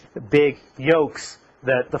these big yokes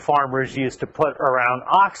that the farmers used to put around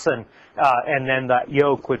oxen, and then that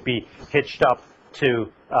yoke would be hitched up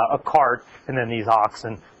to a cart, and then these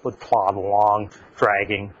oxen would plod along,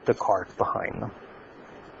 dragging the cart behind them.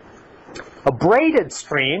 A braided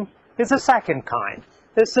stream is the second kind.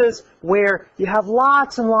 This is where you have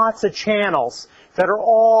lots and lots of channels that are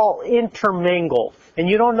all intermingled, and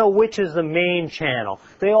you don't know which is the main channel.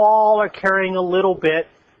 They all are carrying a little bit,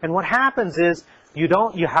 and what happens is you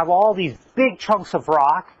have all these big chunks of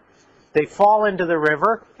rock. They fall into the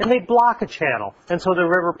river, and they block a channel, and so the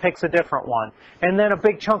river picks a different one. And then a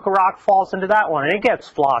big chunk of rock falls into that one, and it gets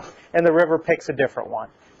blocked, and the river picks a different one.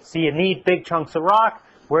 So you need big chunks of rock.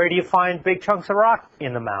 Where do you find big chunks of rock?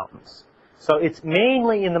 In the mountains. So it's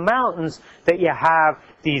mainly in the mountains that you have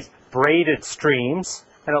these braided streams,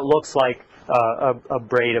 and it looks like a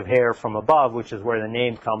braid of hair from above, which is where the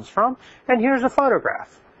name comes from. And here's a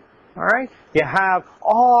photograph. All right? You have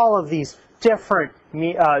all of these different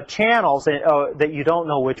channels that you don't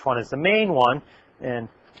know which one is the main one. And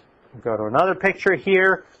go to another picture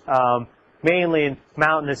here. Mainly in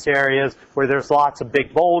mountainous areas where there's lots of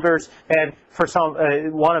big boulders, and for some,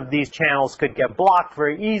 one of these channels could get blocked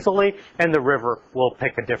very easily, and the river will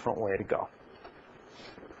pick a different way to go.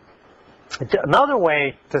 Another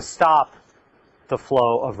way to stop the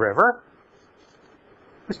flow of river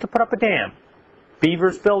is to put up a dam.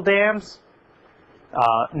 Beavers build dams.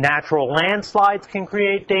 Natural landslides can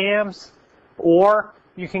create dams, or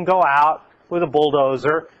you can go out with a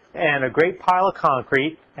bulldozer and a great pile of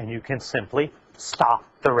concrete, and you can simply stop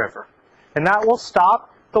the river. And that will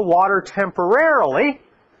stop the water temporarily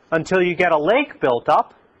until you get a lake built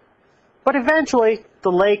up, but eventually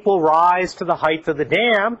the lake will rise to the height of the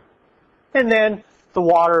dam, and then the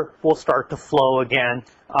water will start to flow again.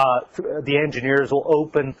 The engineers will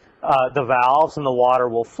open the valves and the water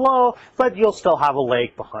will flow, but you'll still have a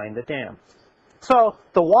lake behind the dam. So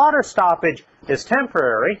the water stoppage is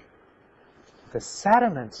temporary. The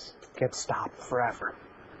sediments get stopped forever.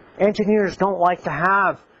 Engineers don't like to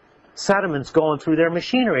have sediments going through their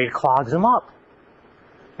machinery. It clogs them up.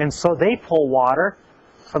 And so they pull water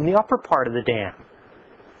from the upper part of the dam.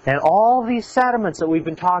 And all these sediments that we've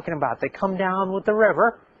been talking about, they come down with the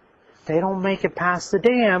river. They don't make it past the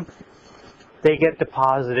dam. They get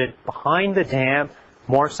deposited behind the dam.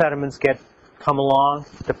 More sediments come along,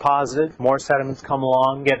 deposited. More sediments come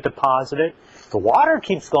along, get deposited. The water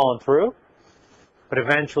keeps going through, but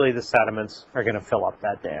eventually the sediments are going to fill up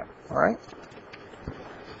that dam. All right?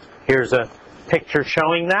 Here's a picture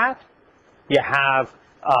showing that. You have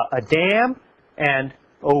a dam, and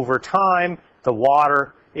over time the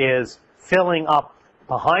water is filling up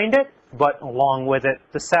behind it, but along with it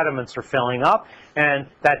the sediments are filling up, and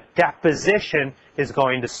that deposition is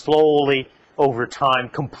going to slowly over time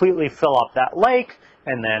completely fill up that lake,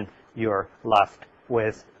 and then you're left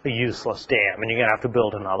with a useless dam, and you're going to have to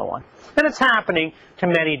build another one. And it's happening to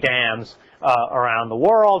many dams around the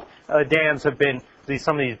world.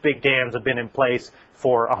 Some of these big dams have been in place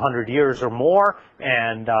for 100 years or more,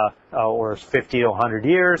 and or 50 to 100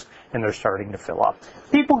 years, and they're starting to fill up.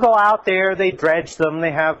 People go out there, they dredge them,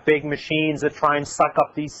 they have big machines that try and suck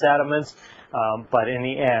up these sediments, but in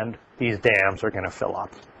the end, these dams are going to fill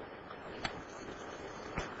up.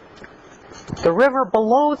 The river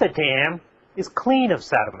below the dam is clean of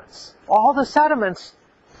sediments. All the sediments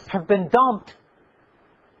have been dumped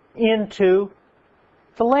into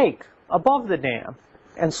the lake above the dam.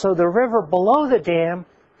 And so the river below the dam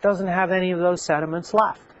doesn't have any of those sediments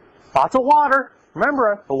left. Lots of water.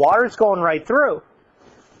 Remember, the water's going right through.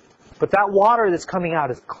 But that water that's coming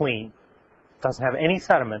out is clean. Doesn't have any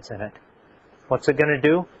sediments in it. What's it going to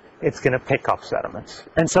do? It's going to pick up sediments.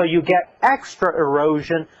 And so you get extra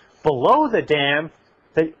erosion below the dam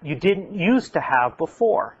that you didn't used to have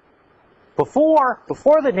before. Before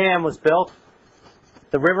the dam was built,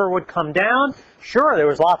 the river would come down. Sure, there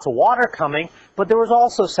was lots of water coming, but there was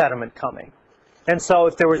also sediment coming. And so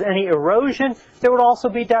if there was any erosion, there would also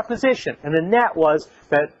be deposition. And the net was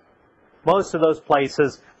that most of those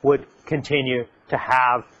places would continue to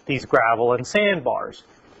have these gravel and sandbars.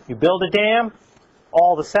 You build a dam,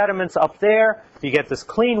 all the sediments up there, you get this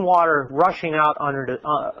clean water rushing out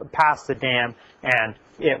past the dam, and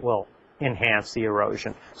it will enhance the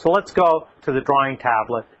erosion. So let's go to the drawing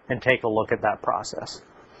tablet and take a look at that process.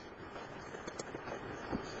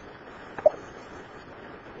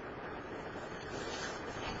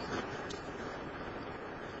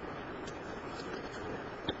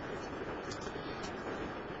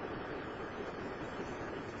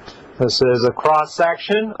 This is a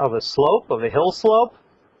cross-section of a slope, of a hill slope.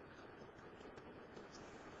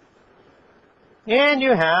 And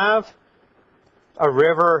you have a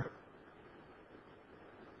river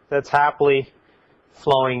that's happily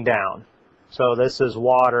flowing down. So this is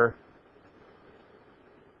water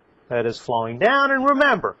that is flowing down. And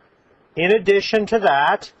remember, in addition to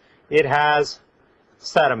that, it has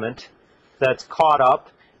sediment that's caught up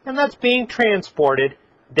and that's being transported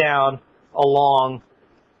down along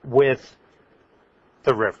with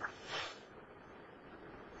the river.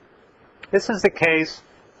 This is the case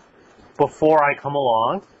before I come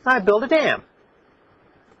along and I build a dam.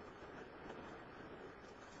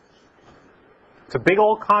 It's a big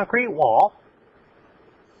old concrete wall.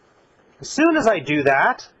 As soon as I do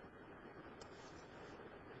that,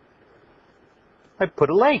 I put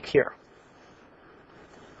a lake here.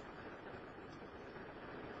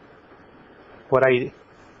 What I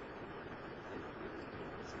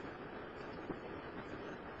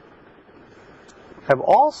have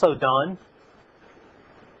also done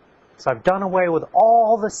is I've done away with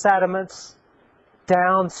all the sediments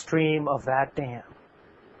downstream of that dam.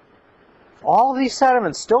 All these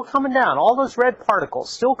sediments still coming down, all those red particles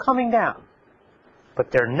still coming down,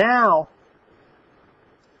 but they're now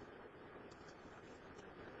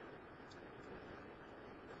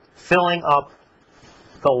filling up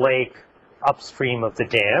the lake upstream of the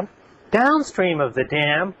dam. Downstream of the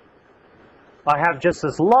dam, I have just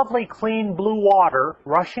this lovely clean blue water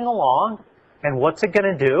rushing along, and what's it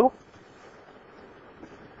going to do?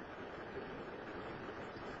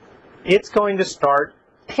 It's going to start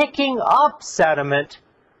picking up sediment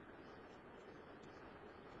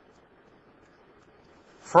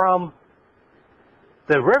from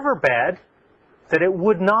the riverbed that it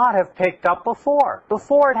would not have picked up before.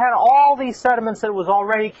 Before it had all these sediments that it was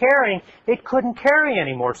already carrying, it couldn't carry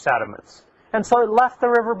any more sediments. And so it left the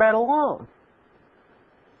riverbed alone.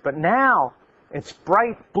 But now, it's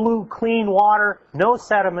bright blue clean water, no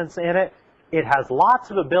sediments in it. It has lots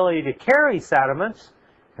of ability to carry sediments,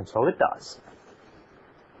 and so it does.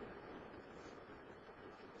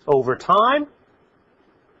 Over time,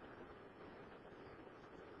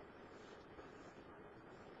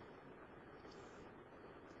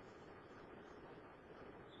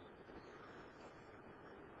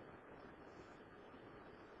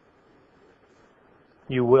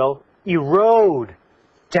 you will erode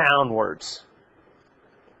downwards.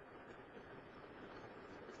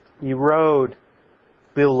 Erode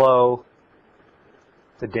below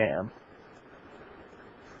the dam.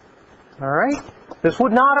 All right? This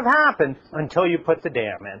would not have happened until you put the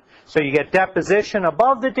dam in. So you get deposition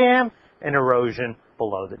above the dam and erosion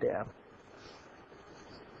below the dam.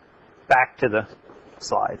 Back to the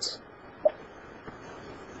slides.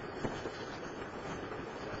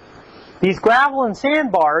 These gravel and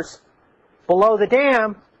sandbars below the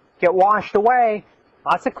dam get washed away.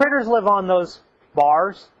 Lots of critters live on those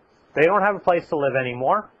bars. They don't have a place to live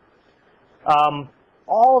anymore.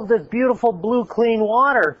 All of this beautiful blue clean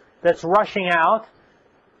water that's rushing out,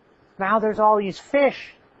 now there's all these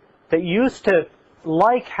fish that used to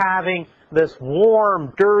like having this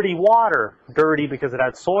warm, dirty water, dirty because it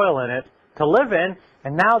had soil in it, to live in,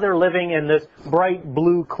 and now they're living in this bright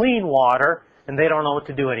blue clean water, and they don't know what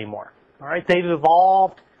to do anymore. All right, they've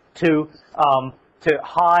evolved to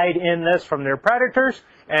hide in this from their predators,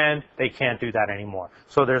 and they can't do that anymore.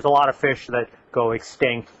 So there's a lot of fish that go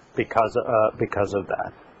extinct because of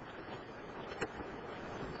that.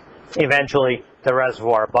 Eventually, the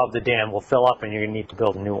reservoir above the dam will fill up, and you're going to need to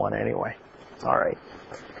build a new one anyway. All right.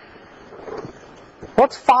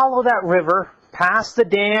 Let's follow that river past the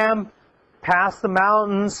dam, past the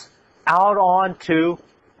mountains, out onto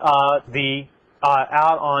the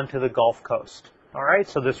Gulf Coast. All right.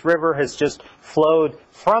 So this river has just flowed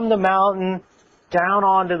from the mountain down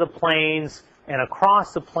onto the plains and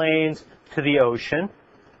across the plains to the ocean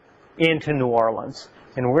into New Orleans.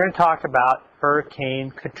 And we're going to talk about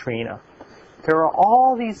Hurricane Katrina. There are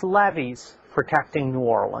all these levees protecting New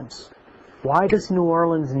Orleans. Why does New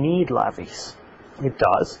Orleans need levees? It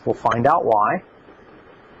does. We'll find out why.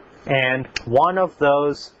 And one of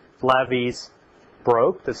those levees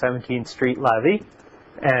broke, the 17th Street levee,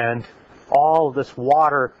 and all of this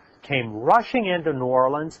water came rushing into New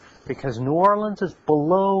Orleans because New Orleans is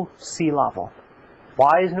below sea level.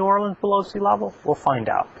 Why is New Orleans below sea level? We'll find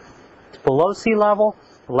out. It's below sea level,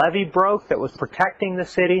 the levee broke that was protecting the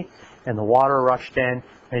city, and the water rushed in,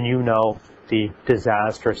 and you know the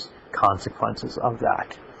disastrous consequences of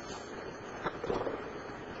that.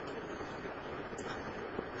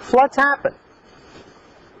 Floods happen.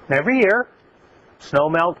 Every year, snow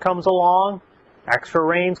melt comes along, extra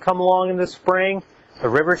rains come along in the spring, the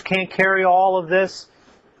rivers can't carry all of this.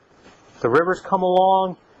 The rivers come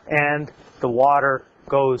along and the water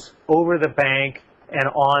goes over the bank and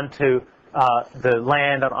onto the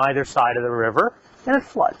land on either side of the river, and it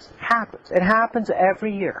floods. It happens. It happens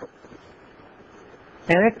every year.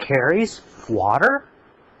 And it carries water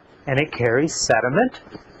and it carries sediment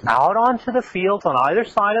out onto the fields on either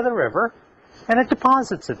side of the river, and it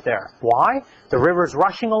deposits it there. Why? The river's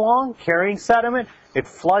rushing along, carrying sediment. It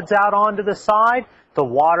floods out onto the side. The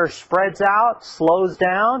water spreads out, slows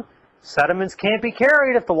down. Sediments can't be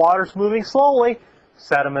carried if the water's moving slowly.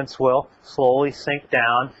 Sediments will slowly sink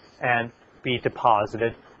down and be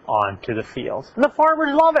deposited onto the fields. And the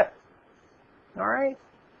farmers love it. All right?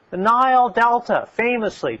 The Nile Delta,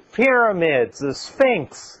 famously, pyramids, the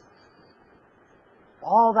Sphinx,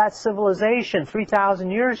 all that civilization 3,000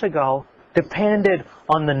 years ago depended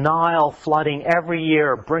on the Nile flooding every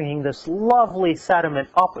year, bringing this lovely sediment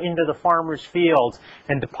up into the farmers' fields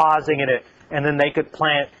and depositing it, and then they could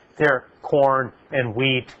plant their corn and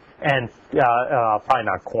wheat and probably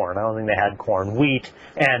not corn. I don't think they had corn. Wheat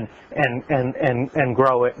and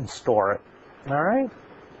grow it and store it. All right.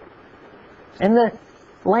 And the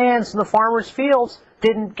lands in the farmers' fields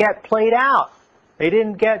didn't get played out. They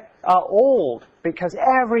didn't get old, because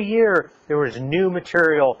every year there was new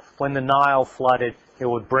material. When the Nile flooded, it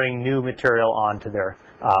would bring new material onto their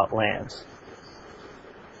lands.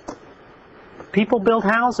 People build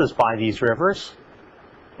houses by these rivers,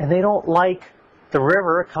 and they don't like the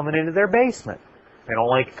river coming into their basement. They don't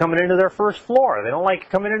like it coming into their first floor. They don't like it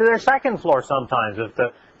coming into their second floor sometimes if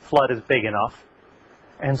the flood is big enough.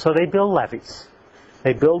 And so they build levees.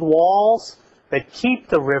 They build walls that keep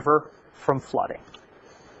the river from flooding.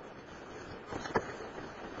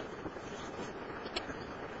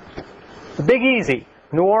 The Big Easy,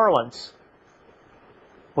 New Orleans,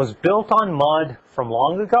 was built on mud from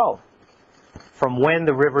long ago, from when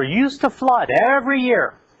the river used to flood every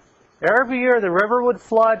year. Every year the river would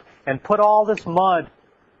flood and put all this mud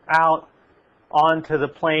out onto the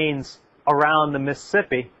plains around the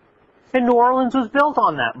Mississippi. And New Orleans was built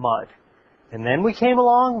on that mud. And then we came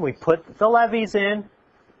along, we put the levees in,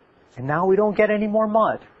 and now we don't get any more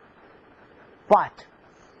mud. But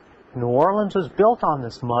New Orleans was built on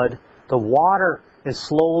this mud. The water is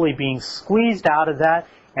slowly being squeezed out of that,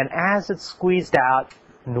 and as it's squeezed out,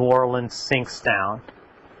 New Orleans sinks down.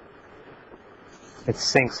 It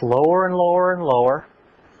sinks lower and lower and lower.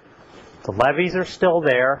 The levees are still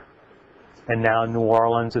there, and now New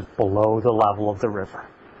Orleans is below the level of the river.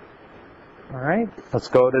 All right, let's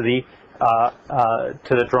go to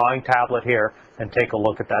the drawing tablet here and take a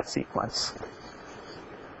look at that sequence.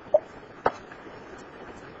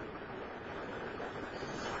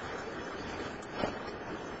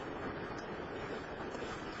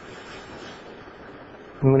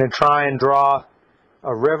 I'm going to try and draw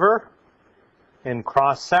a river in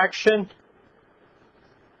cross-section,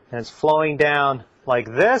 and it's flowing down like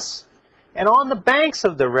this. And on the banks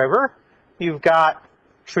of the river, you've got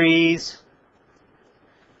trees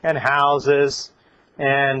and houses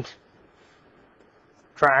and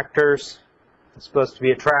tractors. It's supposed to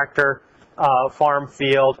be a tractor farm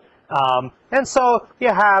field. And so you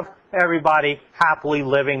have everybody happily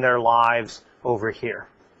living their lives over here.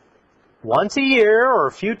 Once a year, or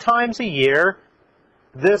a few times a year,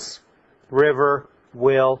 this river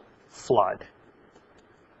will flood.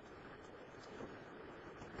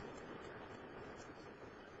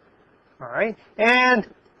 All right, and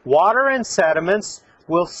water and sediments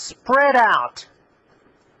will spread out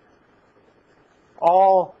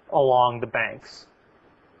all along the banks.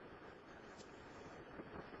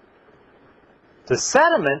 The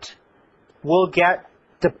sediment will get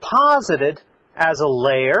deposited as a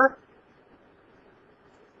layer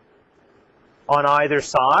on either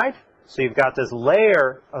side. So you've got this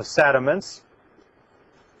layer of sediments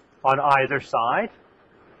on either side.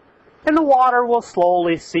 And the water will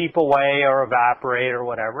slowly seep away or evaporate or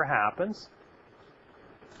whatever happens.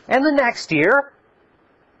 And the next year,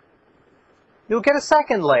 you'll get a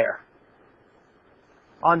second layer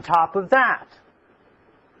on top of that.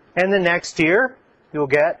 And the next year, you'll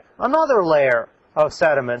get another layer of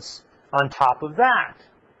sediments on top of that.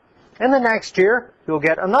 And the next year, you'll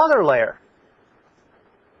get another layer.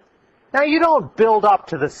 Now, you don't build up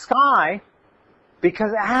to the sky,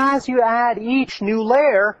 because as you add each new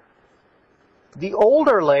layer, the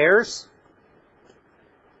older layers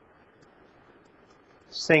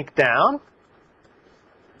sink down.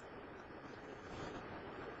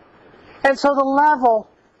 And so the level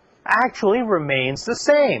actually remains the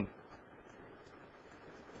same.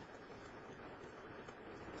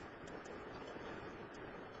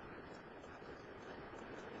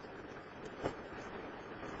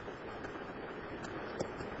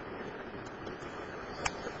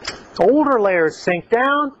 Older layers sink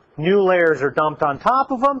down, new layers are dumped on top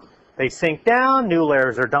of them, they sink down, new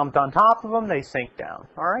layers are dumped on top of them, they sink down.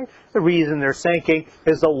 All right? The reason they're sinking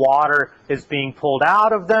is the water is being pulled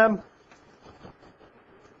out of them.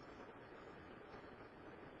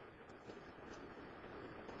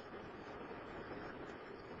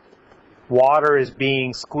 Water is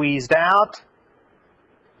being squeezed out.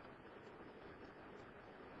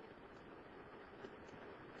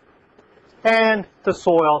 And the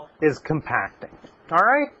soil is compacting. All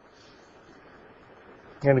right?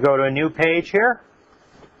 I'm going to go to a new page here.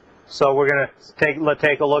 So we're going to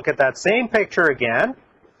take a look at that same picture again.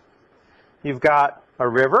 You've got a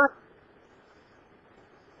river.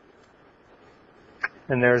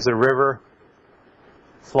 And there's a river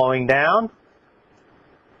flowing down.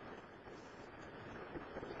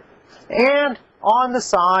 And on the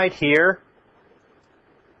side here,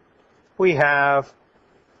 we have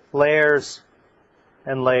layers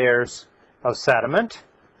and layers of sediment.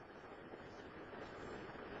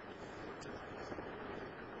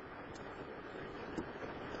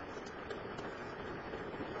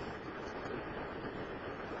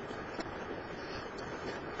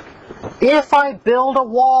 If I build a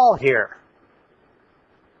wall here,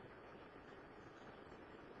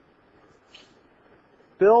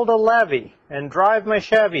 build a levee and drive my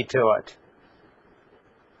Chevy to it,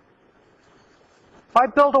 if I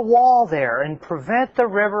build a wall there and prevent the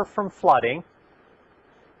river from flooding,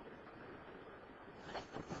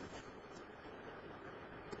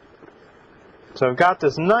 so I've got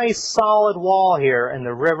this nice solid wall here and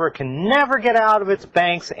the river can never get out of its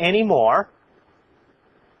banks anymore.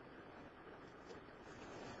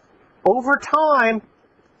 Over time,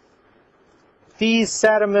 these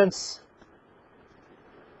sediments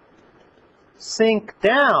sink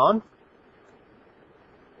down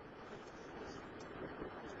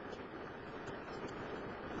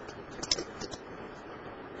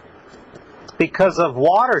because of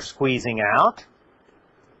water squeezing out.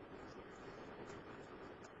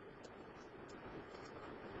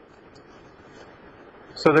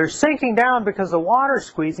 So they're sinking down because the water is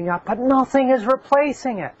squeezing out, but nothing is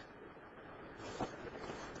replacing it.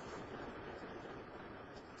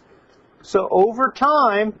 So over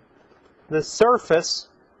time, the surface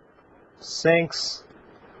sinks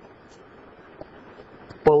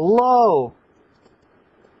below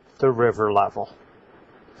the river level.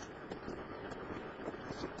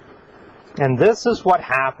 And this is what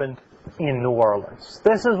happened in New Orleans.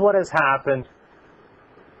 This is what has happened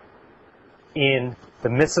in the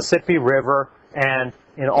Mississippi River and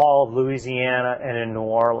in all of Louisiana and in New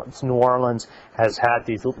Orleans. New Orleans has had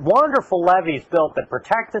these wonderful levees built that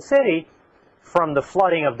protect the city from the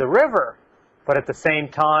flooding of the river, but at the same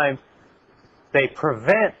time, they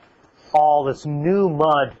prevent all this new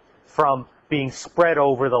mud from being spread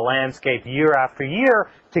over the landscape year after year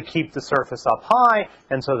to keep the surface up high,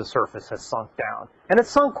 and so the surface has sunk down. And it's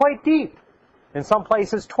sunk quite deep. In some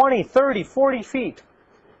places 20, 30, 40 feet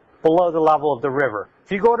below the level of the river.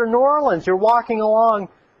 If you go to New Orleans, you're walking along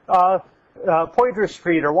Poydras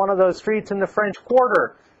Street or one of those streets in the French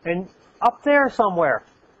Quarter, and up there somewhere,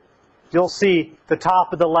 you'll see the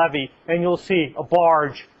top of the levee, and you'll see a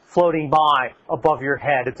barge floating by above your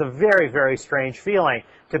head. It's a very, very strange feeling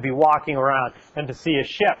to be walking around and to see a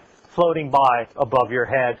ship floating by above your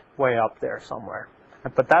head way up there somewhere.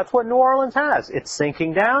 But that's what New Orleans has. It's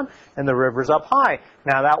sinking down, and the river's up high.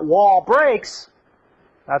 Now that wall breaks,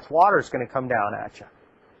 that's water's going to come down at you.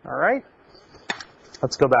 All right?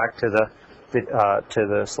 Let's go back to the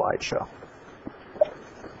slideshow.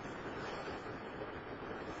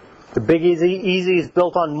 The Big Easy is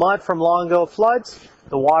built on mud from long-ago floods.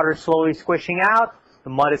 The water is slowly squishing out. The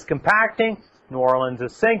mud is compacting. New Orleans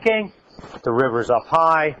is sinking. The river's up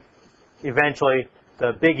high. Eventually,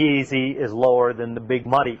 the Big Easy is lower than the Big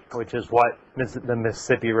Muddy, which is what the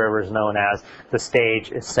Mississippi River is known as. The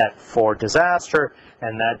stage is set for disaster,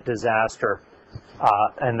 and that disaster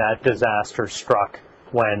struck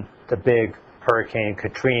when the big Hurricane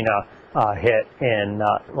Katrina hit in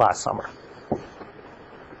last summer.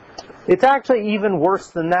 It's actually even worse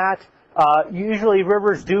than that. Usually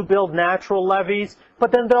rivers do build natural levees,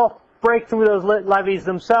 but then they'll break through those levees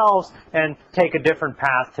themselves and take a different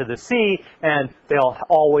path to the sea, and they'll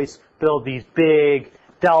always build these big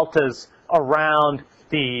deltas around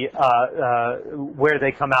the where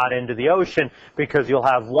they come out into the ocean, because you'll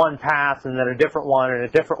have one path and then a different one and a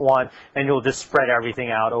different one, and you'll just spread everything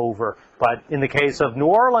out over. But in the case of New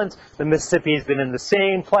Orleans, the Mississippi has been in the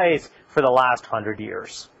same place for the last 100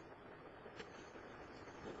 years.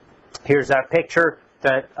 Here's that picture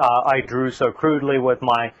that I drew so crudely with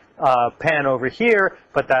my pen over here,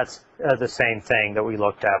 but that's the same thing that we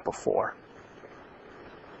looked at before.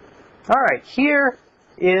 All right, here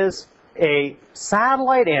is a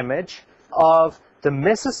satellite image of the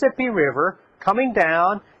Mississippi River coming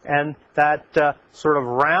down, and that sort of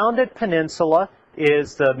rounded peninsula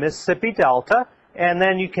is the Mississippi Delta, and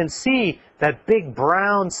then you can see that big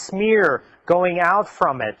brown smear going out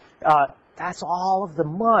from it. That's all of the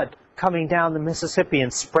mud coming down the Mississippi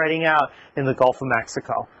and spreading out in the Gulf of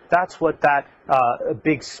Mexico. That's what that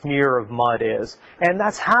big smear of mud is. And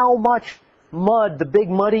that's how much mud the Big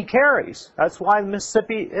Muddy carries. That's why the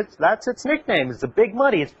Mississippi, that's its nickname, is the Big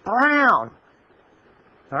Muddy. It's brown.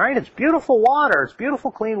 All right, it's beautiful water. It's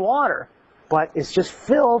beautiful, clean water. But it's just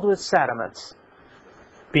filled with sediments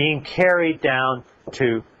being carried down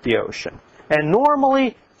to the ocean. And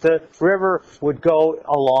normally, the river would go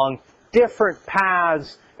along different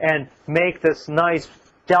paths and make this nice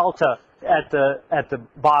delta at the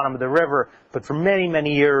bottom of the river, but for many,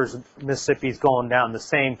 many years, Mississippi's going down the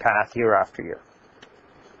same path year after year.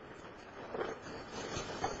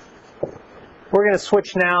 We're going to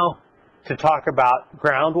switch now to talk about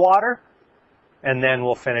groundwater, and then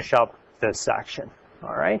we'll finish up this section.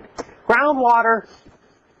 All right? Groundwater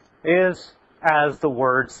is, as the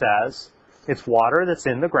word says, it's water that's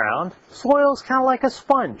in the ground. Soil is kind of like a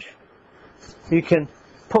sponge. You can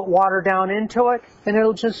put water down into it, and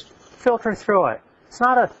it'll just filter through it. It's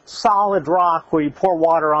not a solid rock where you pour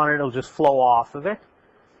water on it, it'll just flow off of it.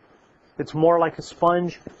 It's more like a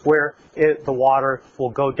sponge where the water will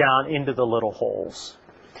go down into the little holes.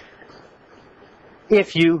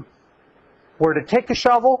 If you were to take a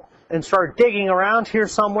shovel and start digging around here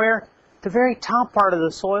somewhere, the very top part of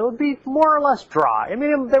the soil would be more or less dry. I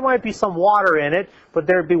mean, there might be some water in it, but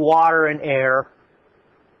there'd be water and air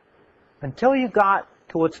until you got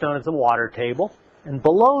to what's known as the water table. And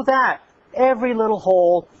below that, every little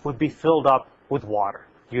hole would be filled up with water.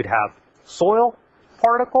 You'd have soil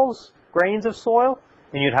particles, grains of soil,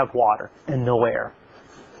 and you'd have water and no air.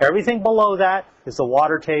 Everything below that is the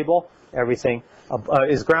water table. Everything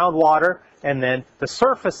is groundwater, and then the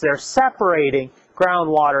surface there separating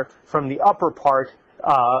groundwater from the upper part,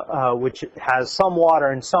 which has some water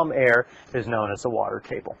and some air, is known as the water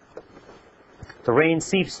table. The rain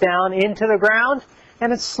seeps down into the ground,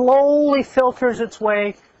 and it slowly filters its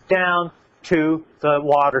way down to the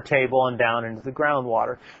water table and down into the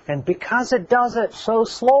groundwater. And because it does it so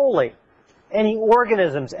slowly, any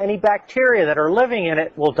organisms, any bacteria that are living in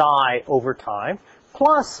it will die over time.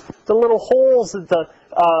 Plus, the little holes that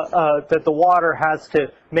the water has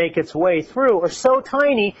to make its way through are so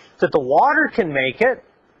tiny that the water can make it,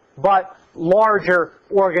 but larger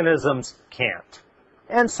organisms can't.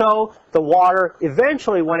 And so the water,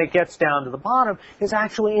 eventually, when it gets down to the bottom, is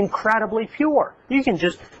actually incredibly pure.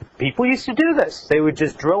 People used to do this. They would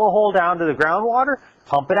just drill a hole down to the groundwater,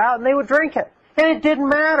 pump it out, and they would drink it. And it didn't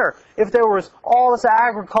matter if there was all this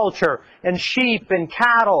agriculture and sheep and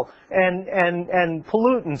cattle and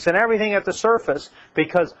pollutants and everything at the surface,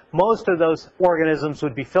 because most of those organisms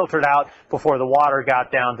would be filtered out before the water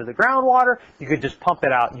got down to the groundwater. You could just pump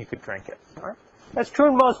it out and you could drink it. All right? That's true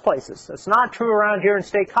in most places. That's not true around here in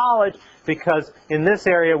State College, because in this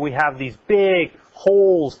area we have these big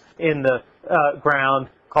holes in the ground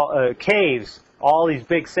called caves. All these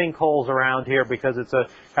big sinkholes around here because it's a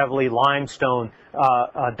heavily limestone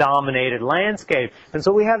dominated landscape. And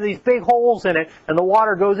so we have these big holes in it, and the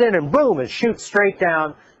water goes in and boom, it shoots straight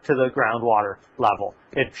down to the groundwater level.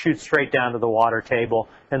 It shoots straight down to the water table.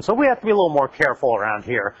 And so we have to be a little more careful around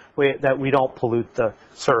here that we don't pollute the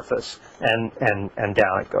surface, and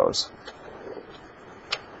down it goes.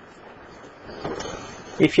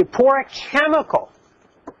 If you pour a chemical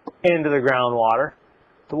into the groundwater,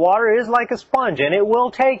 the water is like a sponge, and it will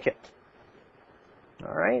take it.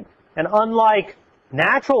 All right? And unlike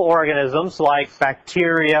natural organisms like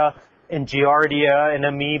bacteria and giardia and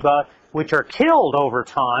amoeba, which are killed over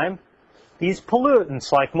time, these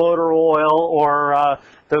pollutants like motor oil, or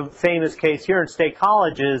the famous case here in State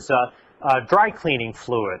College is dry cleaning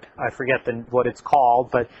fluid. I forget what it's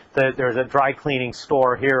called, but there's a dry cleaning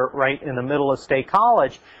store here right in the middle of State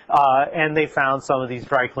College, and they found some of these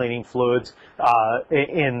dry cleaning fluids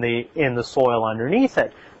in the soil underneath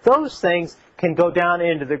it. Those things can go down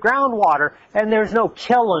into the groundwater, and there's no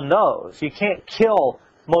killing those. You can't kill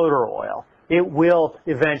motor oil. It will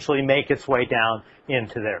eventually make its way down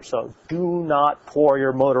into there. So do not pour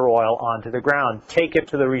your motor oil onto the ground. Take it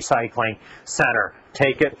to the recycling center.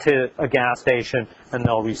 Take it to a gas station, and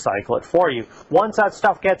they'll recycle it for you. Once that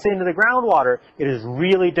stuff gets into the groundwater, it is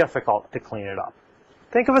really difficult to clean it up.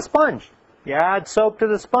 Think of a sponge. You add soap to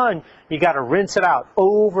the sponge, you got to rinse it out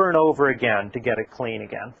over and over again to get it clean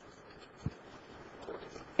again.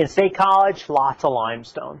 In State College, lots of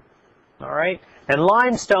limestone. All right? And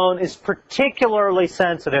limestone is particularly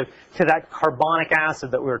sensitive to that carbonic acid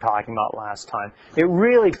that we were talking about last time. It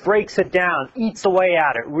really breaks it down, eats away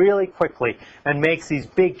at it really quickly, and makes these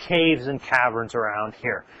big caves and caverns around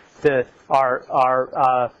here.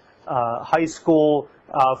 Our high school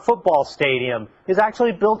football stadium is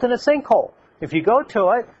actually built in a sinkhole. If you go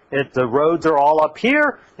to it, the roads are all up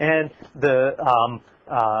here, and the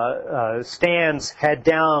stands head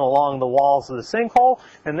down along the walls of the sinkhole,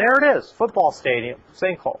 and there it is, football stadium,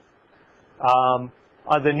 sinkhole.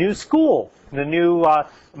 The new school, the new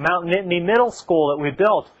Mount Nittany Middle School that we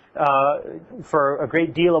built for a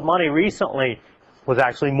great deal of money recently was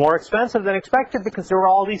actually more expensive than expected because there were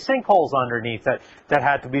all these sinkholes underneath it that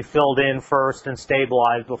had to be filled in first and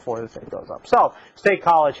stabilized before the thing goes up. So State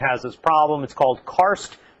College has this problem. It's called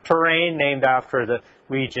karst terrain, named after the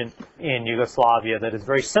region in Yugoslavia that is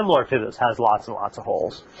very similar to this, has lots and lots of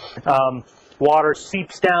holes. Water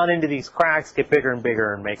seeps down into these cracks, get bigger and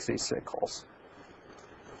bigger, and makes these sinkholes.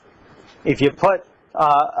 If you put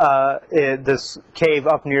this cave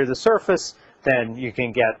up near the surface, then you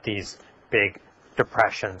can get these big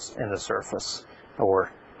depressions in the surface,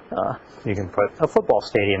 or you can put a football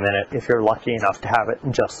stadium in it if you're lucky enough to have it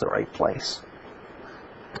in just the right place.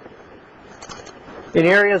 In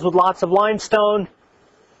areas with lots of limestone,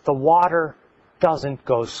 the water doesn't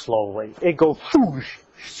go slowly. It goes whoosh,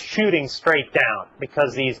 shooting straight down,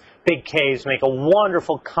 because these big caves make a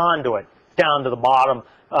wonderful conduit down to the bottom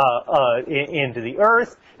into the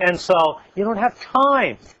earth, and so you don't have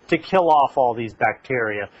time to kill off all these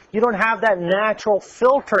bacteria. You don't have that natural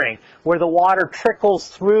filtering where the water trickles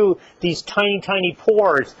through these tiny, tiny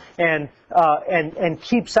pores and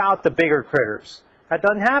keeps out the bigger critters. That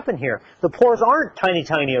doesn't happen here. The pores aren't tiny,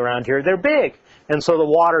 tiny around here. They're big. And so the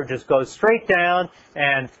water just goes straight down,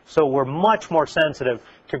 and so we're much more sensitive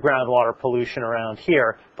to groundwater pollution around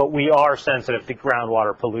here, but we are sensitive to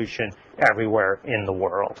groundwater pollution everywhere in the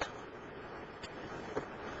world.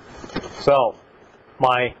 So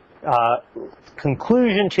my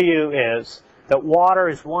conclusion to you is that water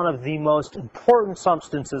is one of the most important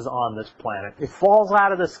substances on this planet. It falls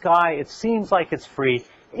out of the sky. It seems like it's free.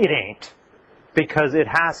 It ain't, because it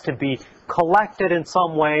has to be collected in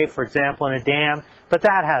some way, for example, in a dam, but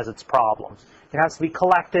that has its problems. It has to be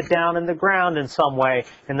collected down in the ground in some way,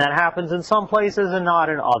 and that happens in some places and not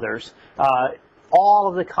in others. All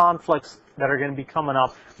of the conflicts that are going to be coming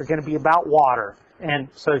up are going to be about water. And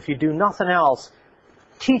so if you do nothing else,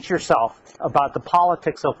 teach yourself about the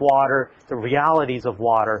politics of water, the realities of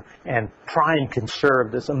water, and try and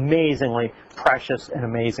conserve this amazingly precious and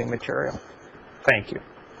amazing material. Thank you.